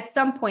 at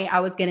some point I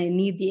was going to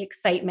need the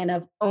excitement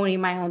of owning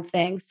my own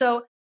thing.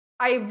 So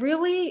I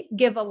really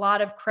give a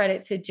lot of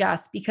credit to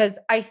Jess because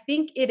I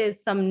think it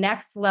is some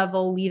next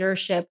level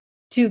leadership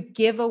to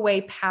give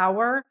away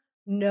power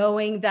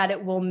knowing that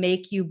it will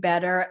make you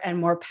better and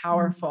more Mm.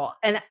 powerful.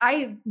 And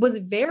I was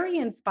very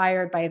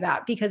inspired by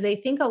that because I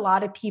think a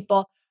lot of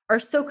people are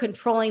so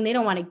controlling. They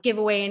don't want to give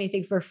away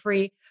anything for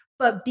free.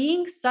 But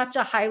being such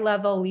a high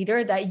level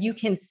leader that you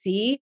can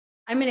see,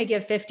 I'm going to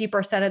give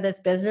 50% of this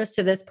business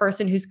to this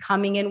person who's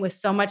coming in with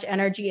so much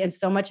energy and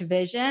so much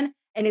vision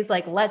and is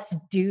like, let's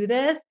do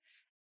this.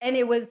 And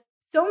it was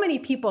so many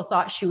people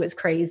thought she was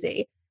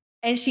crazy.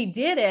 And she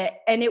did it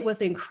and it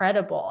was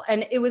incredible.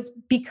 And it was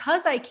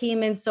because I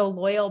came in so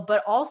loyal,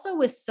 but also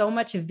with so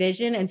much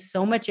vision and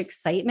so much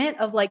excitement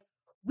of like,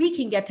 we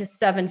can get to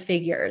seven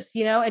figures,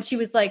 you know? And she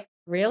was like,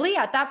 really?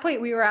 At that point,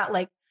 we were at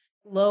like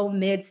low,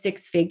 mid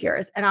six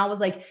figures. And I was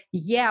like,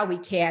 yeah, we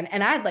can.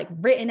 And I had like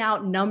written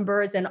out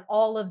numbers and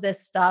all of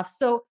this stuff.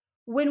 So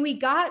when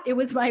it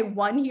was my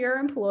 1 year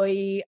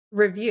employee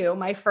review,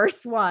 my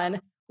first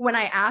one, when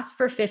I asked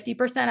for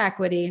 50%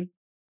 equity,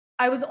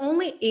 I was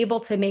only able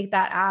to make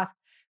that ask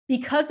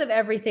because of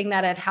everything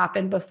that had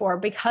happened before,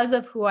 because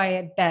of who I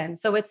had been.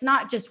 So it's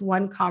not just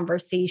one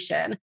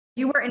conversation.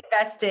 You were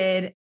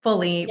invested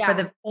fully for Yeah.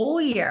 the whole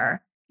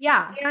year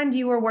Yeah. and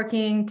you were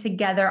working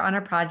together on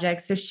a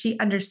project. So she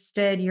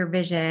understood your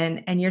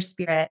vision and your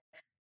spirit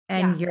Yeah.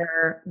 and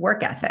your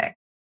work ethic.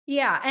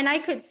 Yeah. And I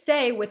could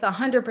say with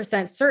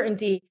 100%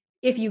 certainty,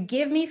 if you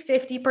give me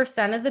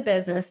 50% of the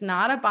business,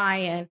 not a buy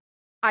in,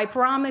 I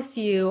promise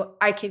you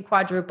I can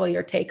quadruple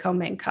your take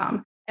home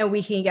income and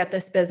we can get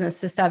this business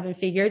to seven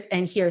figures.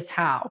 And here's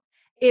how.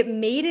 It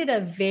made it a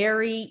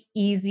very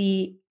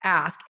easy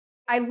ask.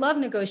 I love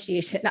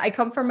negotiation. I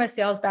come from a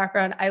sales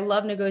background. I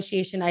love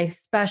negotiation. I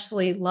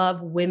especially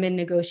love women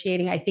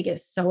negotiating. I think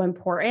it's so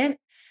important.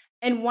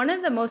 And one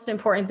of the most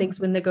important things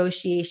with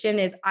negotiation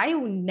is I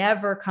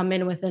never come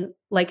in with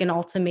an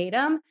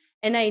ultimatum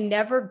and I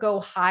never go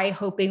high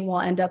hoping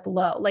we'll end up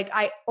low. Like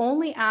I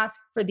only ask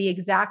for the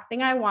exact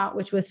thing I want,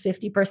 which was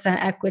 50%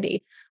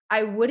 equity.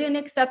 I wouldn't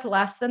accept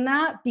less than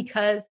that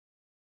because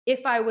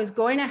if I was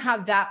going to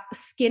have that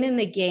skin in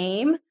the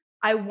game,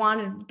 I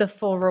wanted the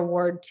full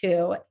reward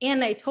too.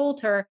 And I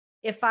told her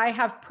if I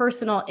have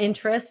personal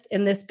interest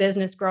in this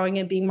business growing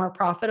and being more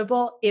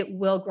profitable, it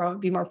will grow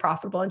and be more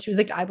profitable. And she was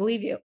like, I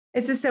believe you.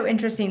 This is so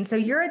interesting. So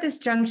you're at this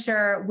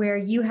juncture where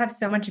you have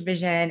so much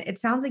vision. It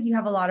sounds like you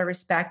have a lot of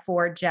respect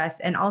for Jess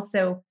and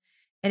also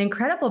an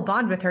incredible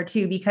bond with her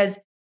too, because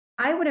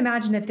I would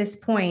imagine at this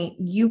point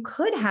you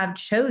could have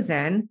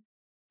chosen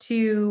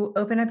to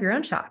open up your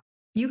own shop.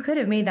 You could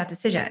have made that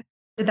decision.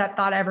 Did that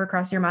thought ever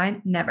cross your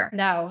mind? Never.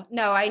 No,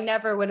 I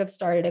never would have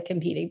started a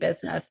competing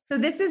business. So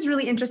this is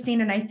really interesting.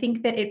 And I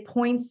think that it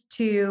points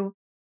to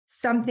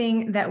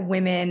something that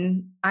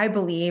women, I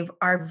believe,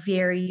 are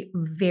very,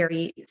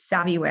 very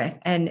savvy with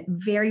and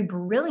very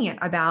brilliant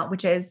about,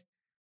 which is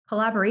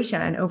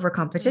collaboration over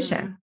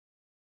competition. Mm.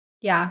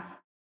 Yeah.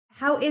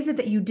 How is it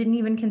that you didn't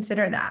even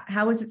consider that?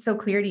 How is it so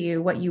clear to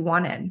you what you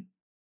wanted?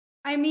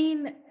 I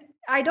mean,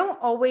 I don't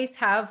always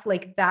have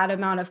like that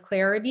amount of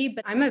clarity,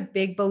 but I'm a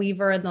big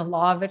believer in the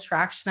law of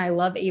attraction. I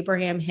love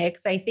Abraham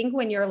Hicks. I think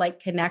when you're like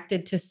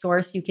connected to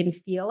source, you can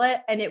feel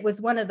it. And it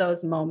was one of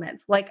those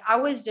moments. Like I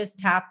was just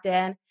tapped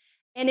in.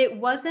 And it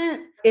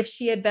wasn't if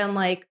she had been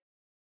like,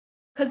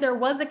 because there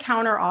was a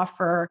counter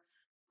offer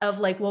of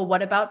like, well,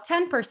 what about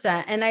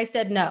 10%? And I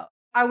said no.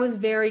 I was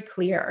very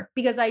clear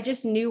because I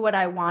just knew what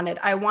I wanted.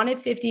 I wanted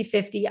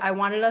 50-50. I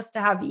wanted us to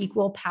have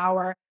equal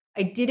power.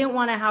 I didn't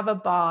want to have a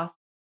boss.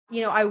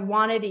 You know, I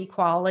wanted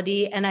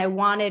equality and I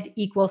wanted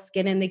equal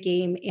skin in the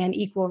game and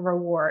equal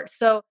reward.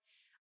 So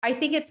I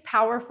think it's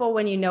powerful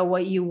when you know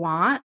what you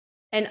want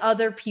and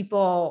other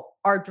people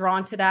are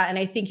drawn to that. And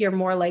I think you're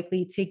more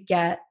likely to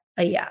get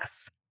a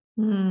yes.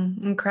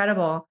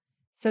 Incredible.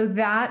 So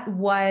that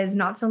was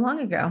not so long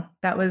ago.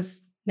 That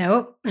was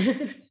Nope.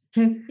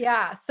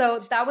 Yeah. So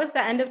that was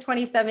the end of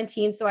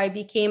 2017. So I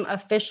became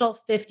official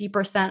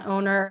 50%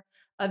 owner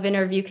of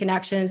Interview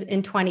Connections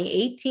in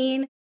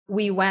 2018.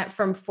 We went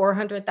from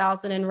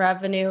 400,000 in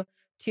revenue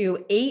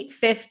to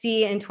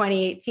 850 in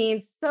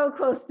 2018, so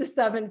close to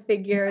seven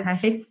figures.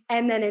 nice.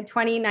 And then in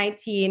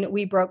 2019,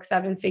 we broke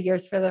seven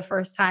figures for the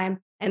first time.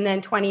 And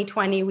then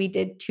 2020, we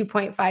did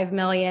 2.5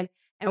 million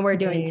and we're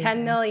doing 10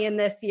 Amazing. million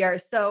this year.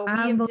 So we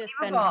have just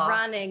been Unbelievable.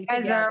 running You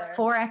guys are together.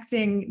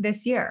 4Xing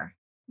this year.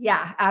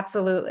 Yeah,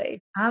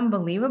 absolutely.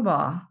 Unbelievable.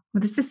 Well,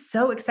 this is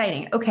so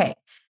exciting. Okay.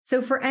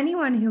 So, for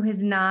anyone who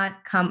has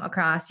not come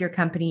across your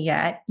company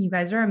yet, you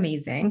guys are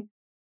amazing.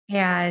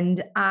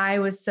 And I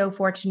was so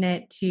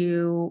fortunate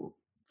to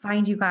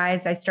find you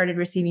guys. I started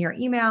receiving your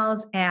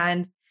emails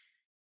and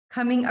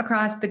coming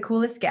across the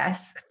coolest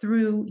guests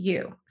through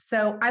you.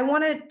 So, I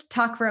want to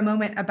talk for a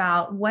moment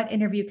about what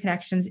Interview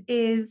Connections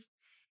is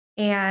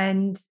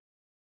and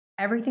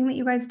everything that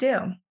you guys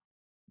do.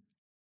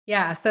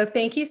 Yeah. So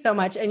thank you so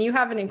much. And you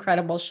have an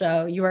incredible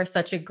show. You are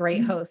such a great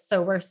Thank host.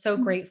 So we're so you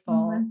so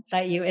grateful much.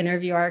 that you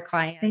interview our Thank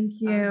clients.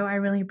 you. I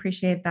really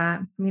appreciate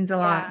that. It means a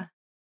lot. Yeah.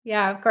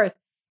 Yeah, of course.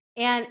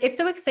 And it's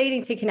so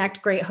exciting to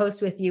connect great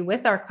hosts with you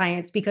with our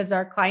clients because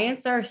our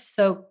clients are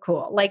so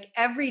cool. Like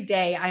every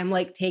day, I'm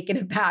like taken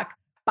aback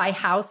by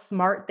how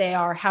smart they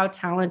are, how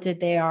talented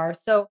they are.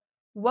 So,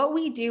 what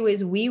we do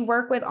is we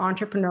work with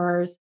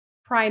entrepreneurs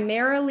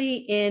primarily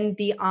in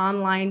the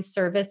online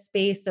service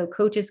space. So,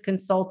 coaches,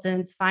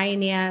 consultants,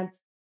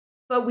 finance,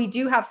 but we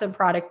do have some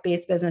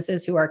product-based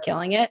businesses who are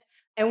killing it.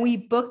 And we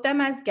book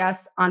them as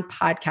guests on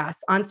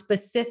podcasts, on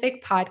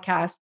specific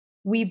podcasts.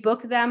 We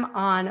book them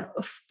on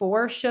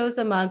 4 shows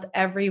a month,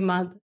 every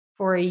month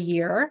for a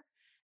year.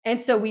 And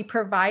so we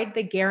provide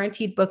the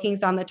guaranteed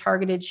bookings on the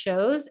targeted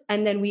shows.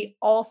 And then we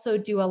also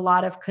do a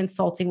lot of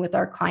consulting with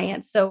our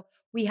clients. So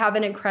we have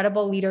an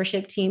incredible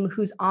leadership team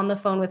who's on the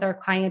phone with our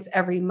clients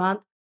every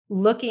month,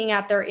 looking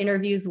at their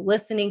interviews,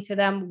 listening to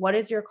them. What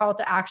is your call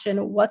to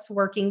action? What's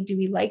working? Do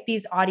we like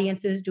these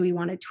audiences? Do we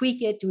want to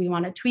tweak it? Do we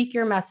want to tweak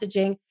your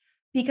messaging?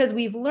 Because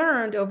we've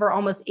learned over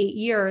almost 8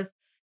 years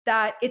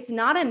that it's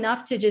not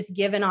enough to just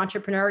give an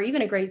entrepreneur or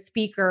even a great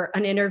speaker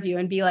an interview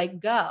and be like,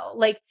 go.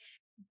 Like,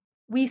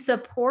 we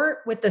support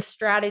with the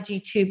strategy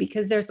too,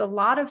 because there's a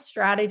lot of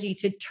strategy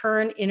to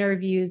turn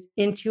interviews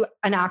into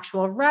an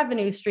actual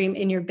revenue stream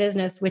in your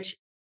business, which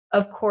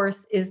of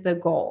course is the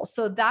goal.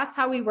 So that's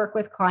how we work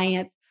with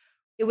clients.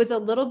 It was a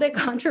little bit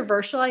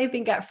controversial, I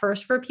think, at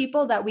first for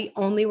people that we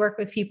only work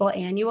with people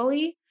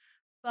annually,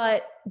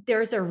 but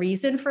there's a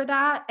reason for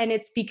that. And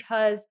it's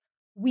because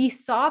we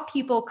saw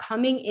people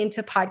coming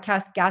into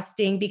podcast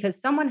guesting because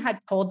someone had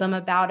told them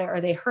about it,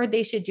 or they heard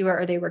they should do it,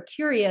 or they were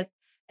curious.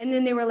 And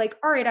then they were like,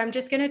 all right, I'm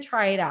just going to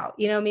try it out.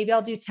 Maybe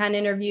I'll do 10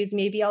 interviews,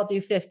 maybe I'll do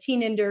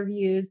 15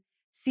 interviews,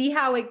 see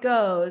how it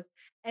goes.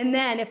 And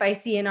then if I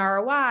see an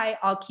ROI,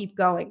 I'll keep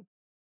going.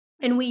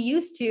 And we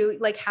used to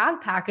like have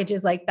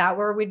packages like that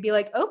where we'd be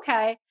like,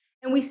 okay.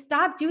 And we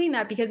stopped doing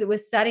that because it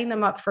was setting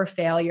them up for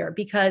failure,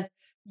 because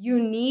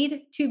you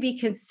need to be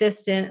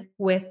consistent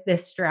with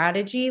this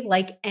strategy.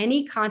 Like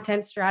any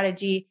content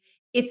strategy,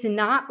 it's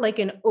not like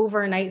an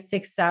overnight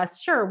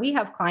success. Sure, we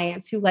have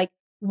clients who like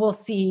will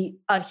see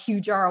a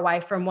huge ROI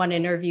from one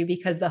interview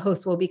because the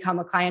host will become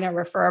a client and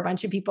refer a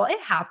bunch of people. It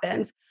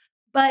happens.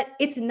 But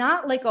it's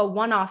not like a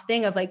one-off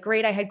thing of like,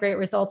 great, I had great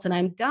results and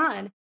I'm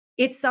done.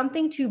 It's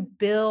something to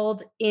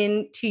build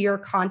into your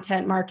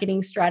content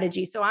marketing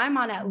strategy. So I'm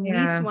on at least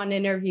Yeah. one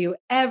interview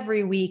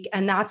every week,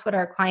 and that's what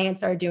our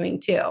clients are doing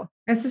too.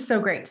 This is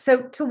so great.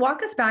 So to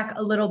walk us back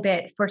a little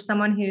bit for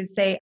someone who's,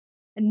 say,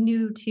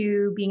 new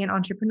to being an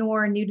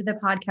entrepreneur, new to the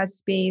podcast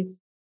space,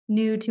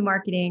 new to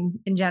marketing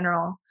in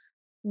general,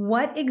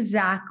 what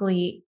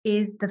exactly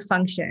is the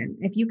function?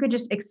 If you could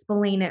just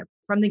explain it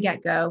from the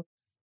get-go,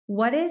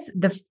 what is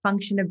the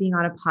function of being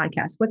on a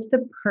podcast? What's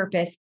the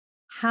purpose?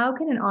 How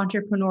can an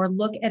entrepreneur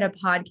look at a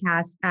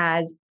podcast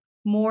as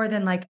more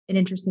than like an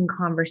interesting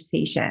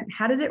conversation?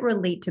 How does it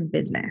relate to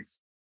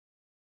business?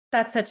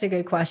 That's such a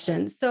good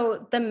question.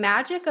 So, the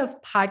magic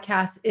of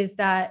podcasts is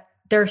that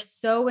they're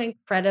so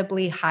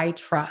incredibly high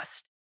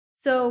trust.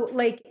 So,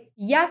 like,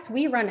 yes,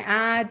 we run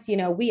ads,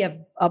 we have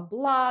a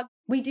blog,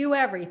 we do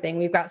everything.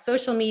 We've got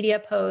social media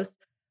posts,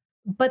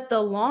 but the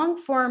long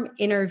form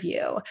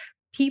interview,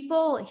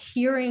 people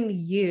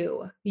hearing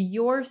you,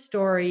 your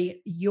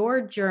story,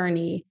 your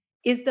journey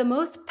is the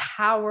most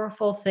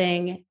powerful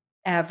thing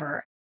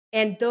ever.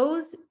 And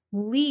those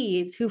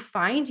leads who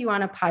find you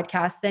on a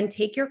podcast then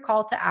take your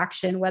call to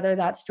action, whether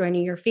that's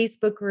joining your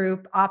Facebook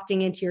group,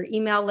 opting into your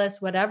email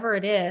list, whatever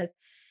it is.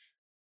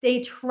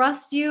 They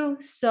trust you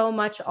so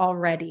much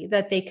already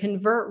that they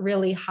convert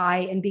really high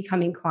in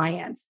becoming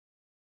clients.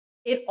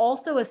 It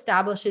also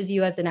establishes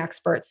you as an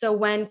expert. So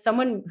when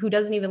someone who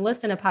doesn't even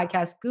listen to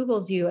podcasts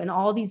Googles you and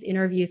all these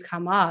interviews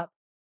come up,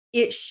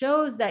 it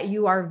shows that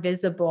you are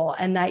visible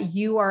and that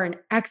you are an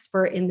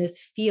expert in this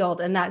field,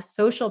 and that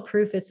social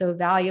proof is so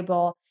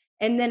valuable.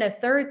 And then a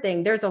third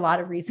thing, there's a lot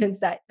of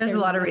reasons that There's a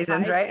they're lot of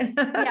reasons, monetized.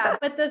 right? Yeah,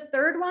 but the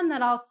third one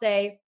that I'll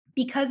say,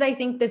 because I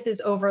think this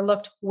is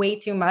overlooked way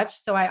too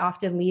much, so I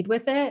often lead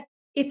with it.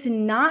 It's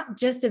not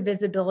just a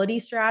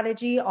visibility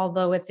strategy,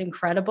 although it's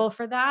incredible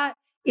for that.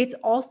 It's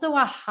also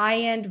a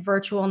high-end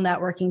virtual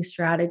networking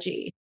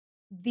strategy.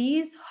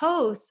 These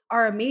hosts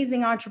are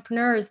amazing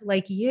entrepreneurs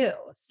like you.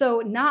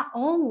 So not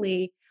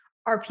only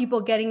are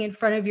people getting in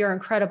front of your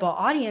incredible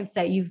audience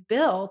that you've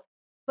built,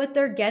 but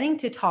they're getting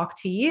to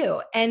talk to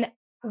you. And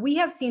we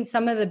have seen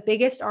some of the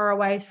biggest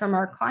ROIs from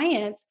our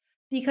clients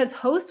because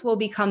hosts will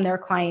become their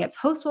clients.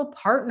 Hosts will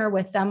partner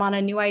with them on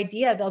a new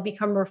idea. They'll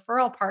become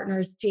referral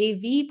partners,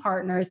 JV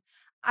partners.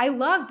 I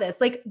love this.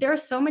 Like, there are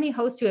so many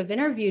hosts who have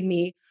interviewed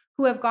me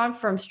who have gone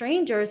from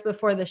strangers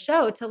before the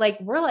show to like,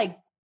 we're like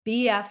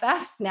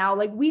BFFs now.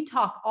 Like, we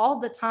talk all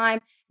the time.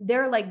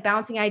 They're like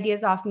bouncing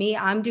ideas off me.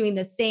 I'm doing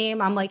the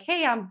same. I'm like,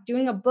 hey, I'm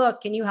doing a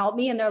book. Can you help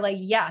me? And they're like,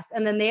 yes.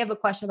 And then they have a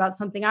question about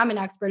something I'm an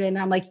expert in. And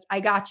I'm like, I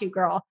got you,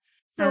 girl.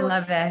 I So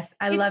love this.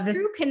 I it's love this.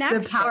 true The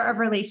power of connection.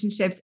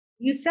 relationships.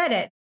 You said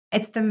it.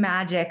 It's the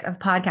magic of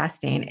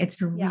podcasting.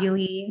 It's Yeah.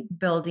 really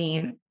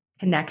building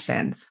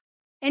connections.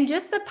 And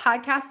just the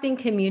podcasting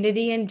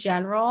community in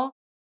general,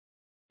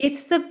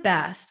 it's the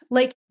best.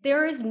 Like,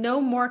 there is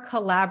no more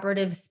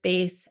collaborative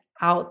space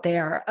out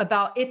there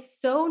about it's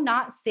so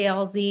not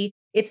salesy,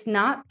 it's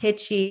not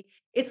pitchy.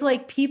 It's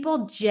like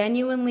people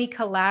genuinely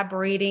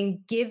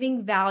collaborating,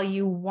 giving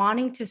value,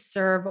 wanting to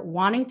serve,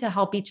 wanting to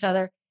help each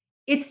other.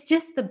 It's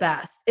just the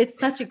best. It's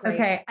such a great.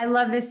 Okay, I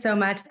love this so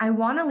much. I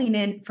want to lean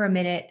in for a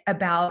minute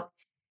about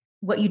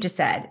what you just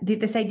said,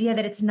 this idea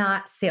that it's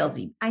not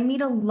salesy. I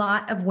meet a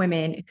lot of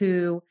women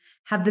who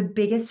have the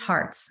biggest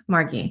hearts,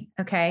 Margie,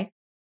 okay?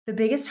 The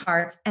biggest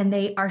hearts, and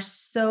they are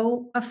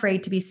so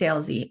afraid to be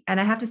salesy. And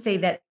I have to say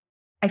that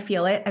I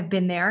feel it. I've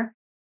been there.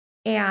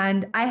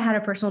 And I had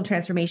a personal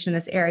transformation in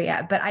this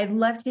area, but I'd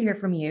love to hear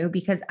from you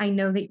because I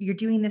know that you're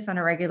doing this on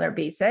a regular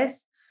basis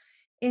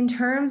in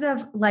terms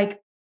of like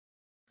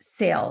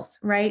sales,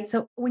 right?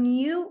 So when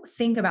you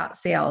think about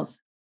sales,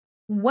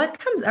 what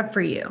comes up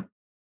for you?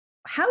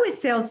 How is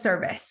sales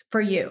service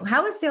for you?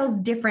 How is sales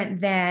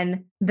different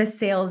than the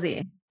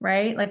salesy,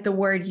 right? Like the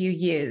word you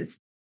used.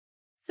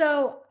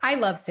 So I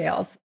love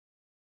sales.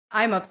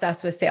 I'm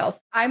obsessed with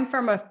sales. I'm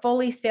from a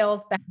fully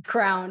sales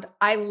background.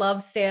 I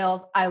love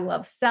sales. I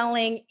love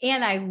selling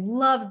and I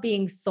love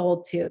being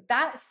sold to.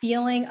 That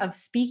feeling of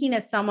speaking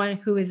to someone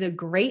who is a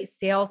great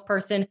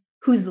salesperson,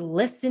 who's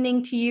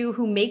listening to you,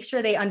 who makes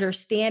sure they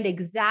understand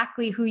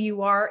exactly who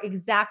you are,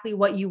 exactly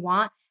what you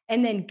want,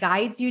 and then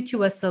guides you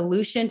to a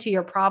solution to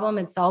your problem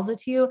and sells it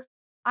to you.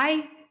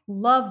 I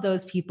love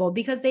those people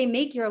because they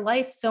make your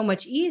life so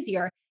much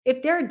easier.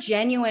 If they're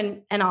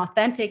genuine and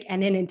authentic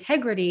and in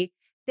integrity,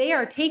 they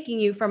are taking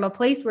you from a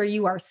place where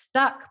you are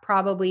stuck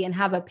probably and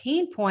have a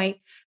pain point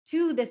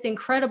to this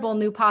incredible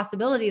new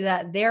possibility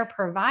that they're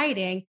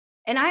providing.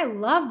 And I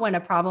love when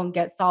a problem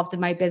gets solved in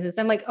my business.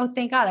 I'm like, oh,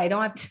 thank God, I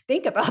don't have to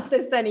think about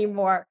this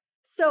anymore.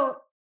 So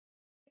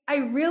I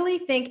really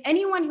think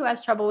anyone who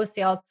has trouble with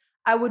sales,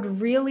 I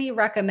would really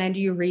recommend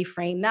you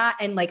reframe that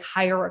and like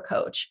hire a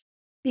coach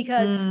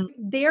because Mm,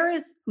 there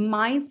is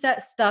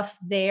mindset stuff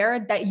there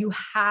that you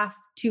have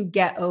to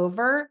get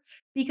over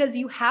because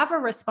you have a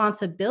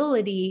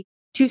responsibility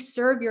to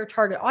serve your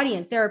target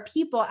audience. There are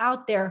people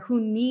out there who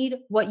need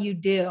what you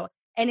do.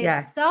 And it's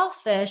yes.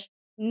 selfish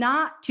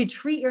not to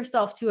treat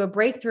yourself to a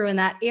breakthrough in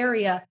that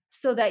area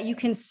so that you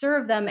can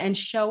serve them and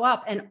show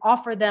up and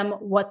offer them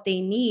what they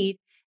need.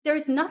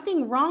 There's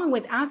nothing wrong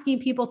with asking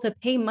people to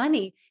pay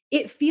money.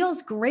 It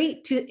feels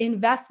great to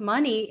invest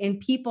money in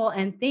people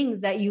and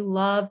things that you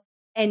love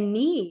and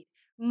need.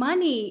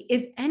 Money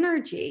is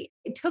energy.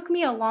 It took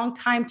me a long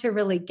time to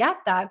really get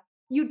that.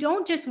 You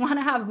don't just want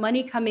to have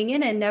money coming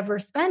in and never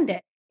spend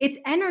it. It's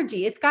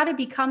energy. It's got to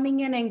be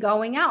coming in and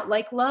going out,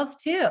 like love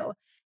too.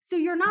 So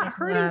you're not Like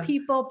hurting love.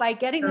 people by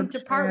getting So them to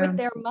part with true.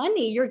 their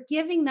money. You're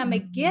giving them a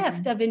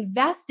gift Mhm. of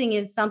investing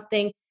in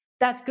something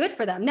that's good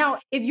for them. Now,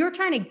 if you're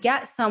trying to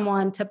get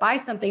someone to buy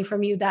something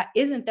from you that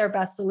isn't their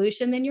best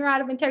solution, then you're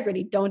out of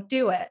integrity. Don't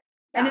do it.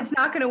 And Now, it's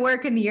not going to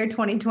work in the year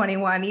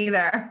 2021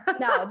 either.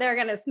 no, they're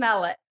going to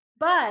smell it.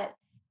 But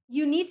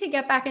you need to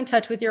get back in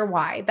touch with your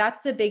why.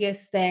 That's the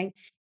biggest thing.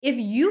 If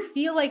you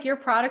feel like your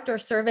product or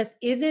service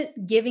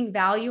isn't giving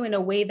value in a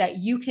way that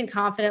you can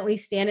confidently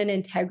stand in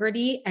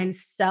integrity and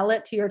sell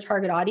it to your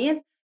target audience,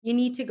 you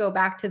need to go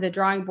back to the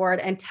drawing board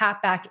and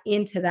tap back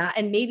into that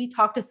and maybe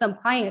talk to some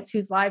clients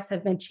whose lives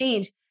have been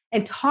changed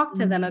and talk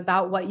to them Mm,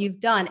 about what you've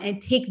done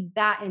and take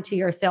that into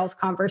your sales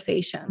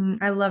conversations.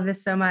 I love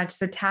this so much.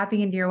 So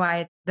tapping into your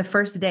why, the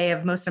first day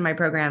of most of my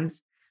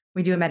programs,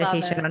 we do a Love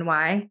meditation it. on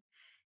why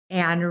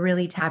and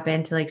really tap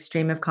into like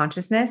stream of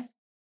consciousness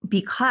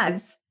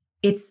because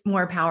it's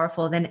more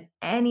powerful than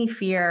any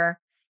fear,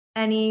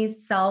 any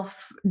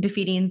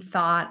self-defeating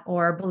thought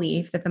or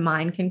belief that the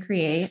mind can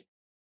create.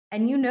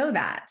 And you know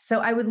that. So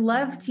I would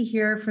love Mhm. to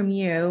hear from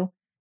you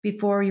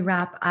before we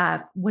wrap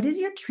up. What has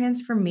your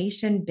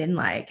transformation been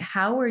like?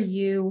 How are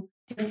you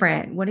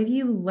different? What have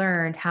you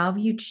learned? How have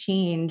you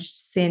changed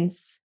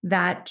since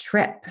that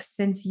trip,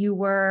 since you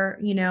were,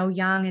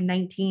 young and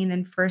 19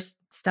 and first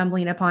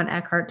stumbling upon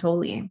Eckhart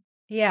Tolle?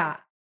 Yeah,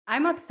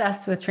 I'm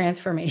obsessed with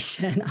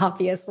transformation,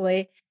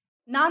 obviously.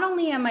 Not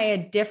only am I a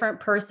different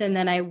person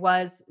than I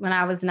was when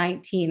I was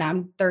 19,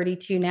 I'm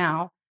 32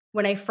 now,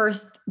 when I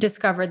first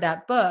discovered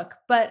that book,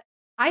 but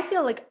I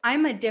feel like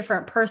I'm a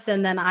different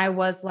person than I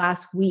was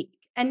last week.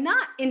 And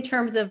not in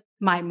terms of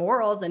my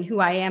morals and who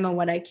I am and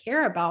what I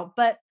care about,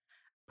 but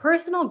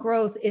personal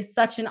growth is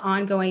such an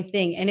ongoing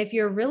thing. And if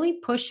you're really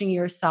pushing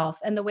yourself,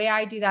 and the way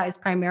I do that is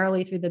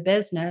primarily through the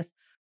business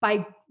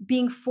by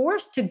being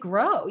forced to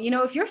grow.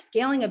 If you're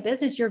scaling a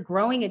business, you're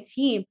growing a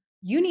team,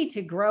 you need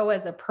to grow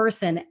as a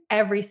person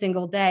every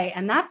single day.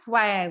 And that's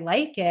why I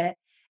like it.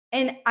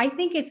 And I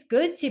think it's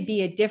good to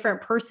be a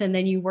different person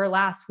than you were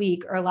last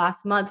week or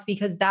last month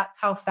because that's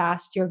how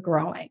fast you're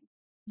growing.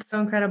 So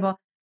incredible.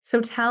 So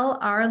tell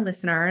our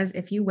listeners,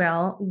 if you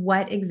will,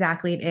 what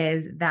exactly it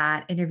is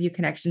that Interview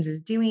Connections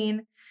is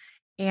doing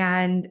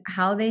and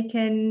how they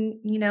can,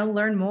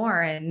 learn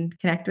more and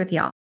connect with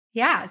y'all.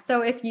 Yeah.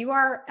 So if you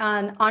are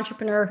an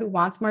entrepreneur who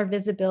wants more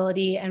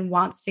visibility and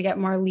wants to get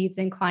more leads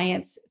and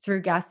clients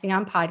through guesting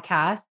on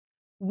podcasts,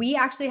 we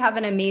actually have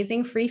an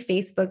amazing free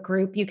Facebook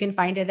group. You can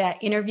find it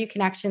at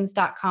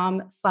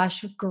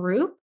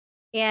interviewconnections.com/group.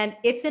 And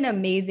it's an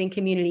amazing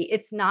community.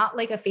 It's not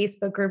like a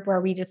Facebook group where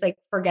we just like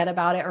forget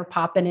about it or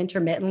pop in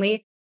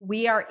intermittently.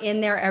 We are in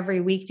there every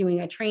week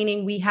doing a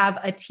training. We have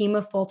a team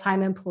of full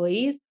time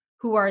employees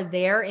who are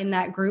there in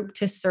that group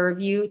to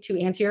serve you, to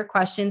answer your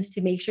questions,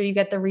 to make sure you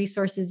get the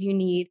resources you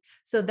need.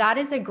 So that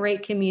is a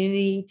great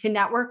community to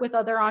network with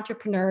other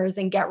entrepreneurs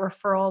and get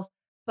referrals.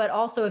 But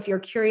also, if you're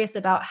curious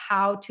about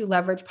how to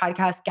leverage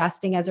podcast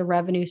guesting as a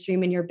revenue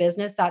stream in your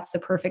business, that's the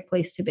perfect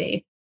place to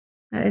be.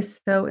 That is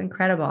so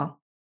incredible.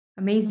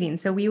 Amazing.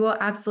 So we will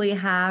absolutely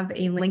have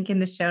a link in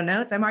the show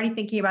notes. I'm already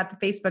thinking about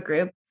the Facebook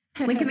group.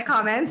 Link in the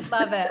comments.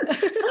 Love it.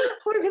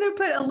 We're going to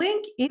put a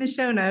link in the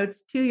show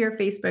notes to your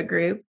Facebook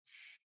group.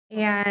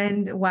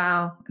 And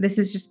wow, this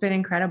has just been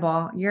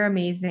incredible. You're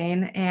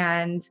amazing.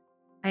 And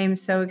I am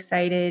so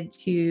excited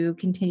to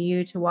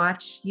continue to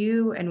watch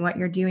you and what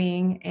you're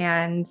doing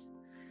and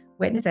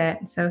witness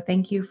it. So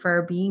thank you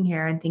for being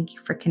here and thank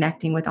you for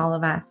connecting with all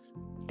of us.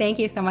 Thank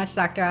you so much,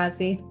 Dr.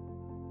 Ozzie.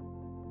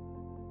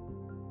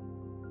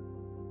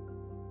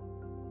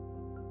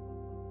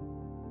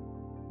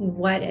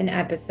 What an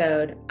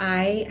episode.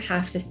 I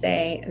have to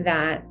say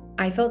that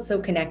I felt so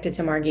connected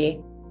to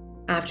Margie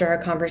after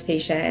our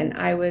conversation.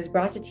 I was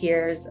brought to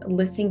tears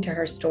listening to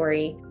her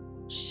story.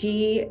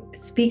 She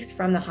speaks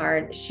from the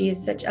heart. She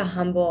is such a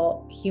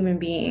humble human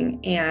being,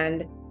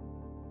 and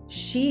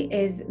she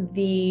is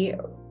the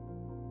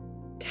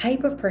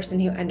type of person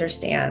who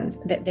understands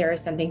that there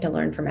is something to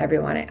learn from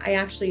everyone. I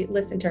actually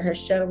listened to her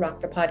show, Rock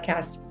the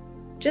Podcast,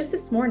 just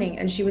this morning,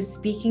 and she was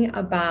speaking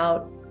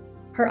about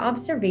her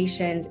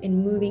observations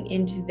in moving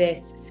into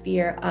this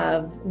sphere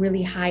of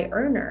really high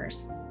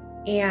earners.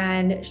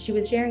 And she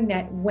was sharing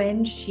that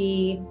when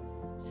she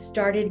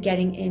started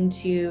getting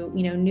into,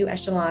 new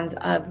echelons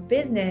of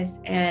business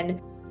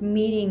and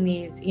meeting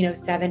these,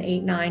 7,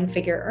 8,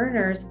 9-figure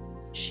earners,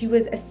 she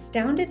was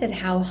astounded at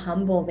how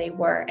humble they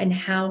were and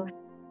how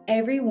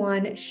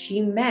everyone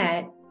she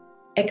met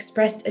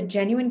expressed a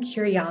genuine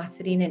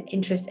curiosity and an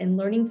interest in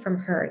learning from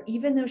her,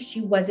 even though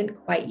she wasn't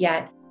quite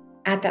yet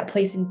at that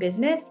place in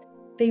business.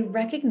 They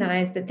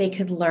recognized that they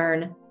could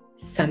learn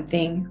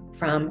something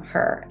from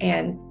her.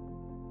 And,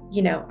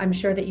 I'm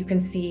sure that you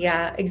can see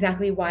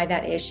exactly why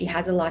that is. She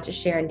has a lot to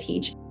share and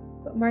teach.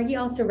 But Margie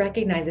also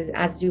recognizes,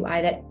 as do I,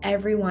 that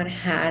everyone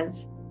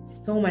has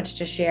so much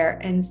to share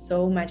and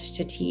so much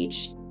to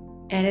teach.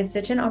 And it's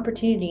such an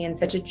opportunity and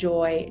such a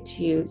joy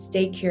to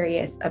stay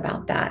curious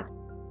about that.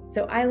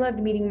 So I loved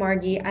meeting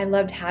Margie. I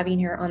loved having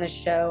her on the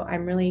show.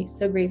 I'm really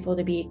so grateful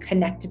to be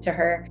connected to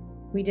her.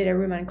 We did a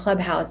room on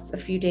Clubhouse a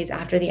few days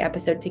after the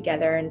episode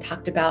together and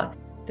talked about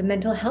the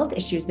mental health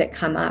issues that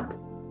come up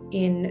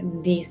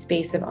in the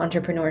space of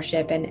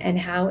entrepreneurship and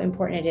how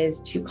important it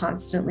is to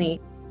constantly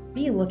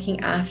be looking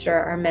after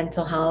our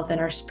mental health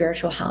and our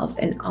spiritual health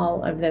and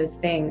all of those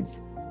things.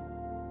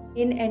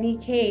 In any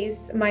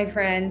case, my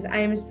friends, I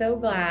am so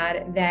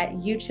glad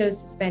that you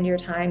chose to spend your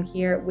time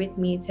here with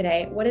me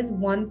today. What is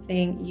one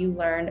thing you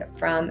learned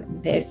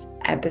from this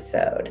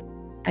episode?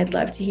 I'd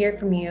love to hear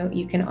from you.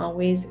 You can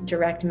always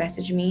direct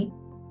message me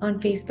on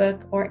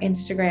Facebook or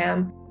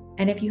Instagram.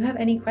 And if you have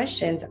any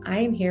questions, I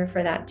am here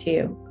for that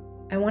too.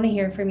 I want to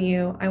hear from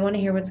you. I want to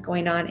hear what's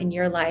going on in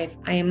your life.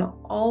 I am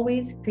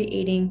always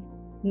creating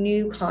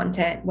new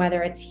content,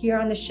 whether it's here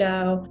on the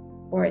show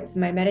or it's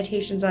my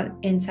meditations on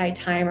Insight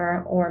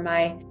Timer or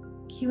my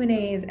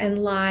Q&As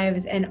and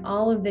lives and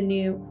all of the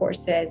new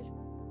courses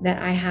that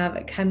I have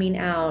coming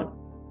out.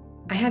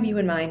 I have you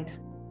in mind.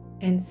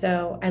 And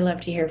so I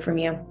love to hear from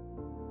you.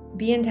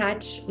 Be in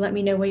touch. Let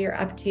me know what you're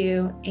up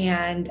to.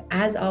 And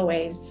as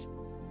always,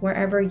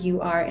 wherever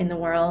you are in the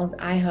world,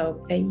 I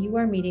hope that you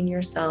are meeting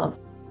yourself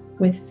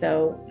with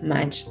so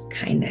much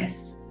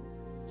kindness.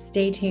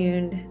 Stay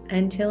tuned.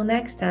 Until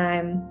next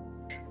time,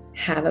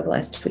 have a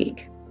blessed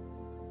week.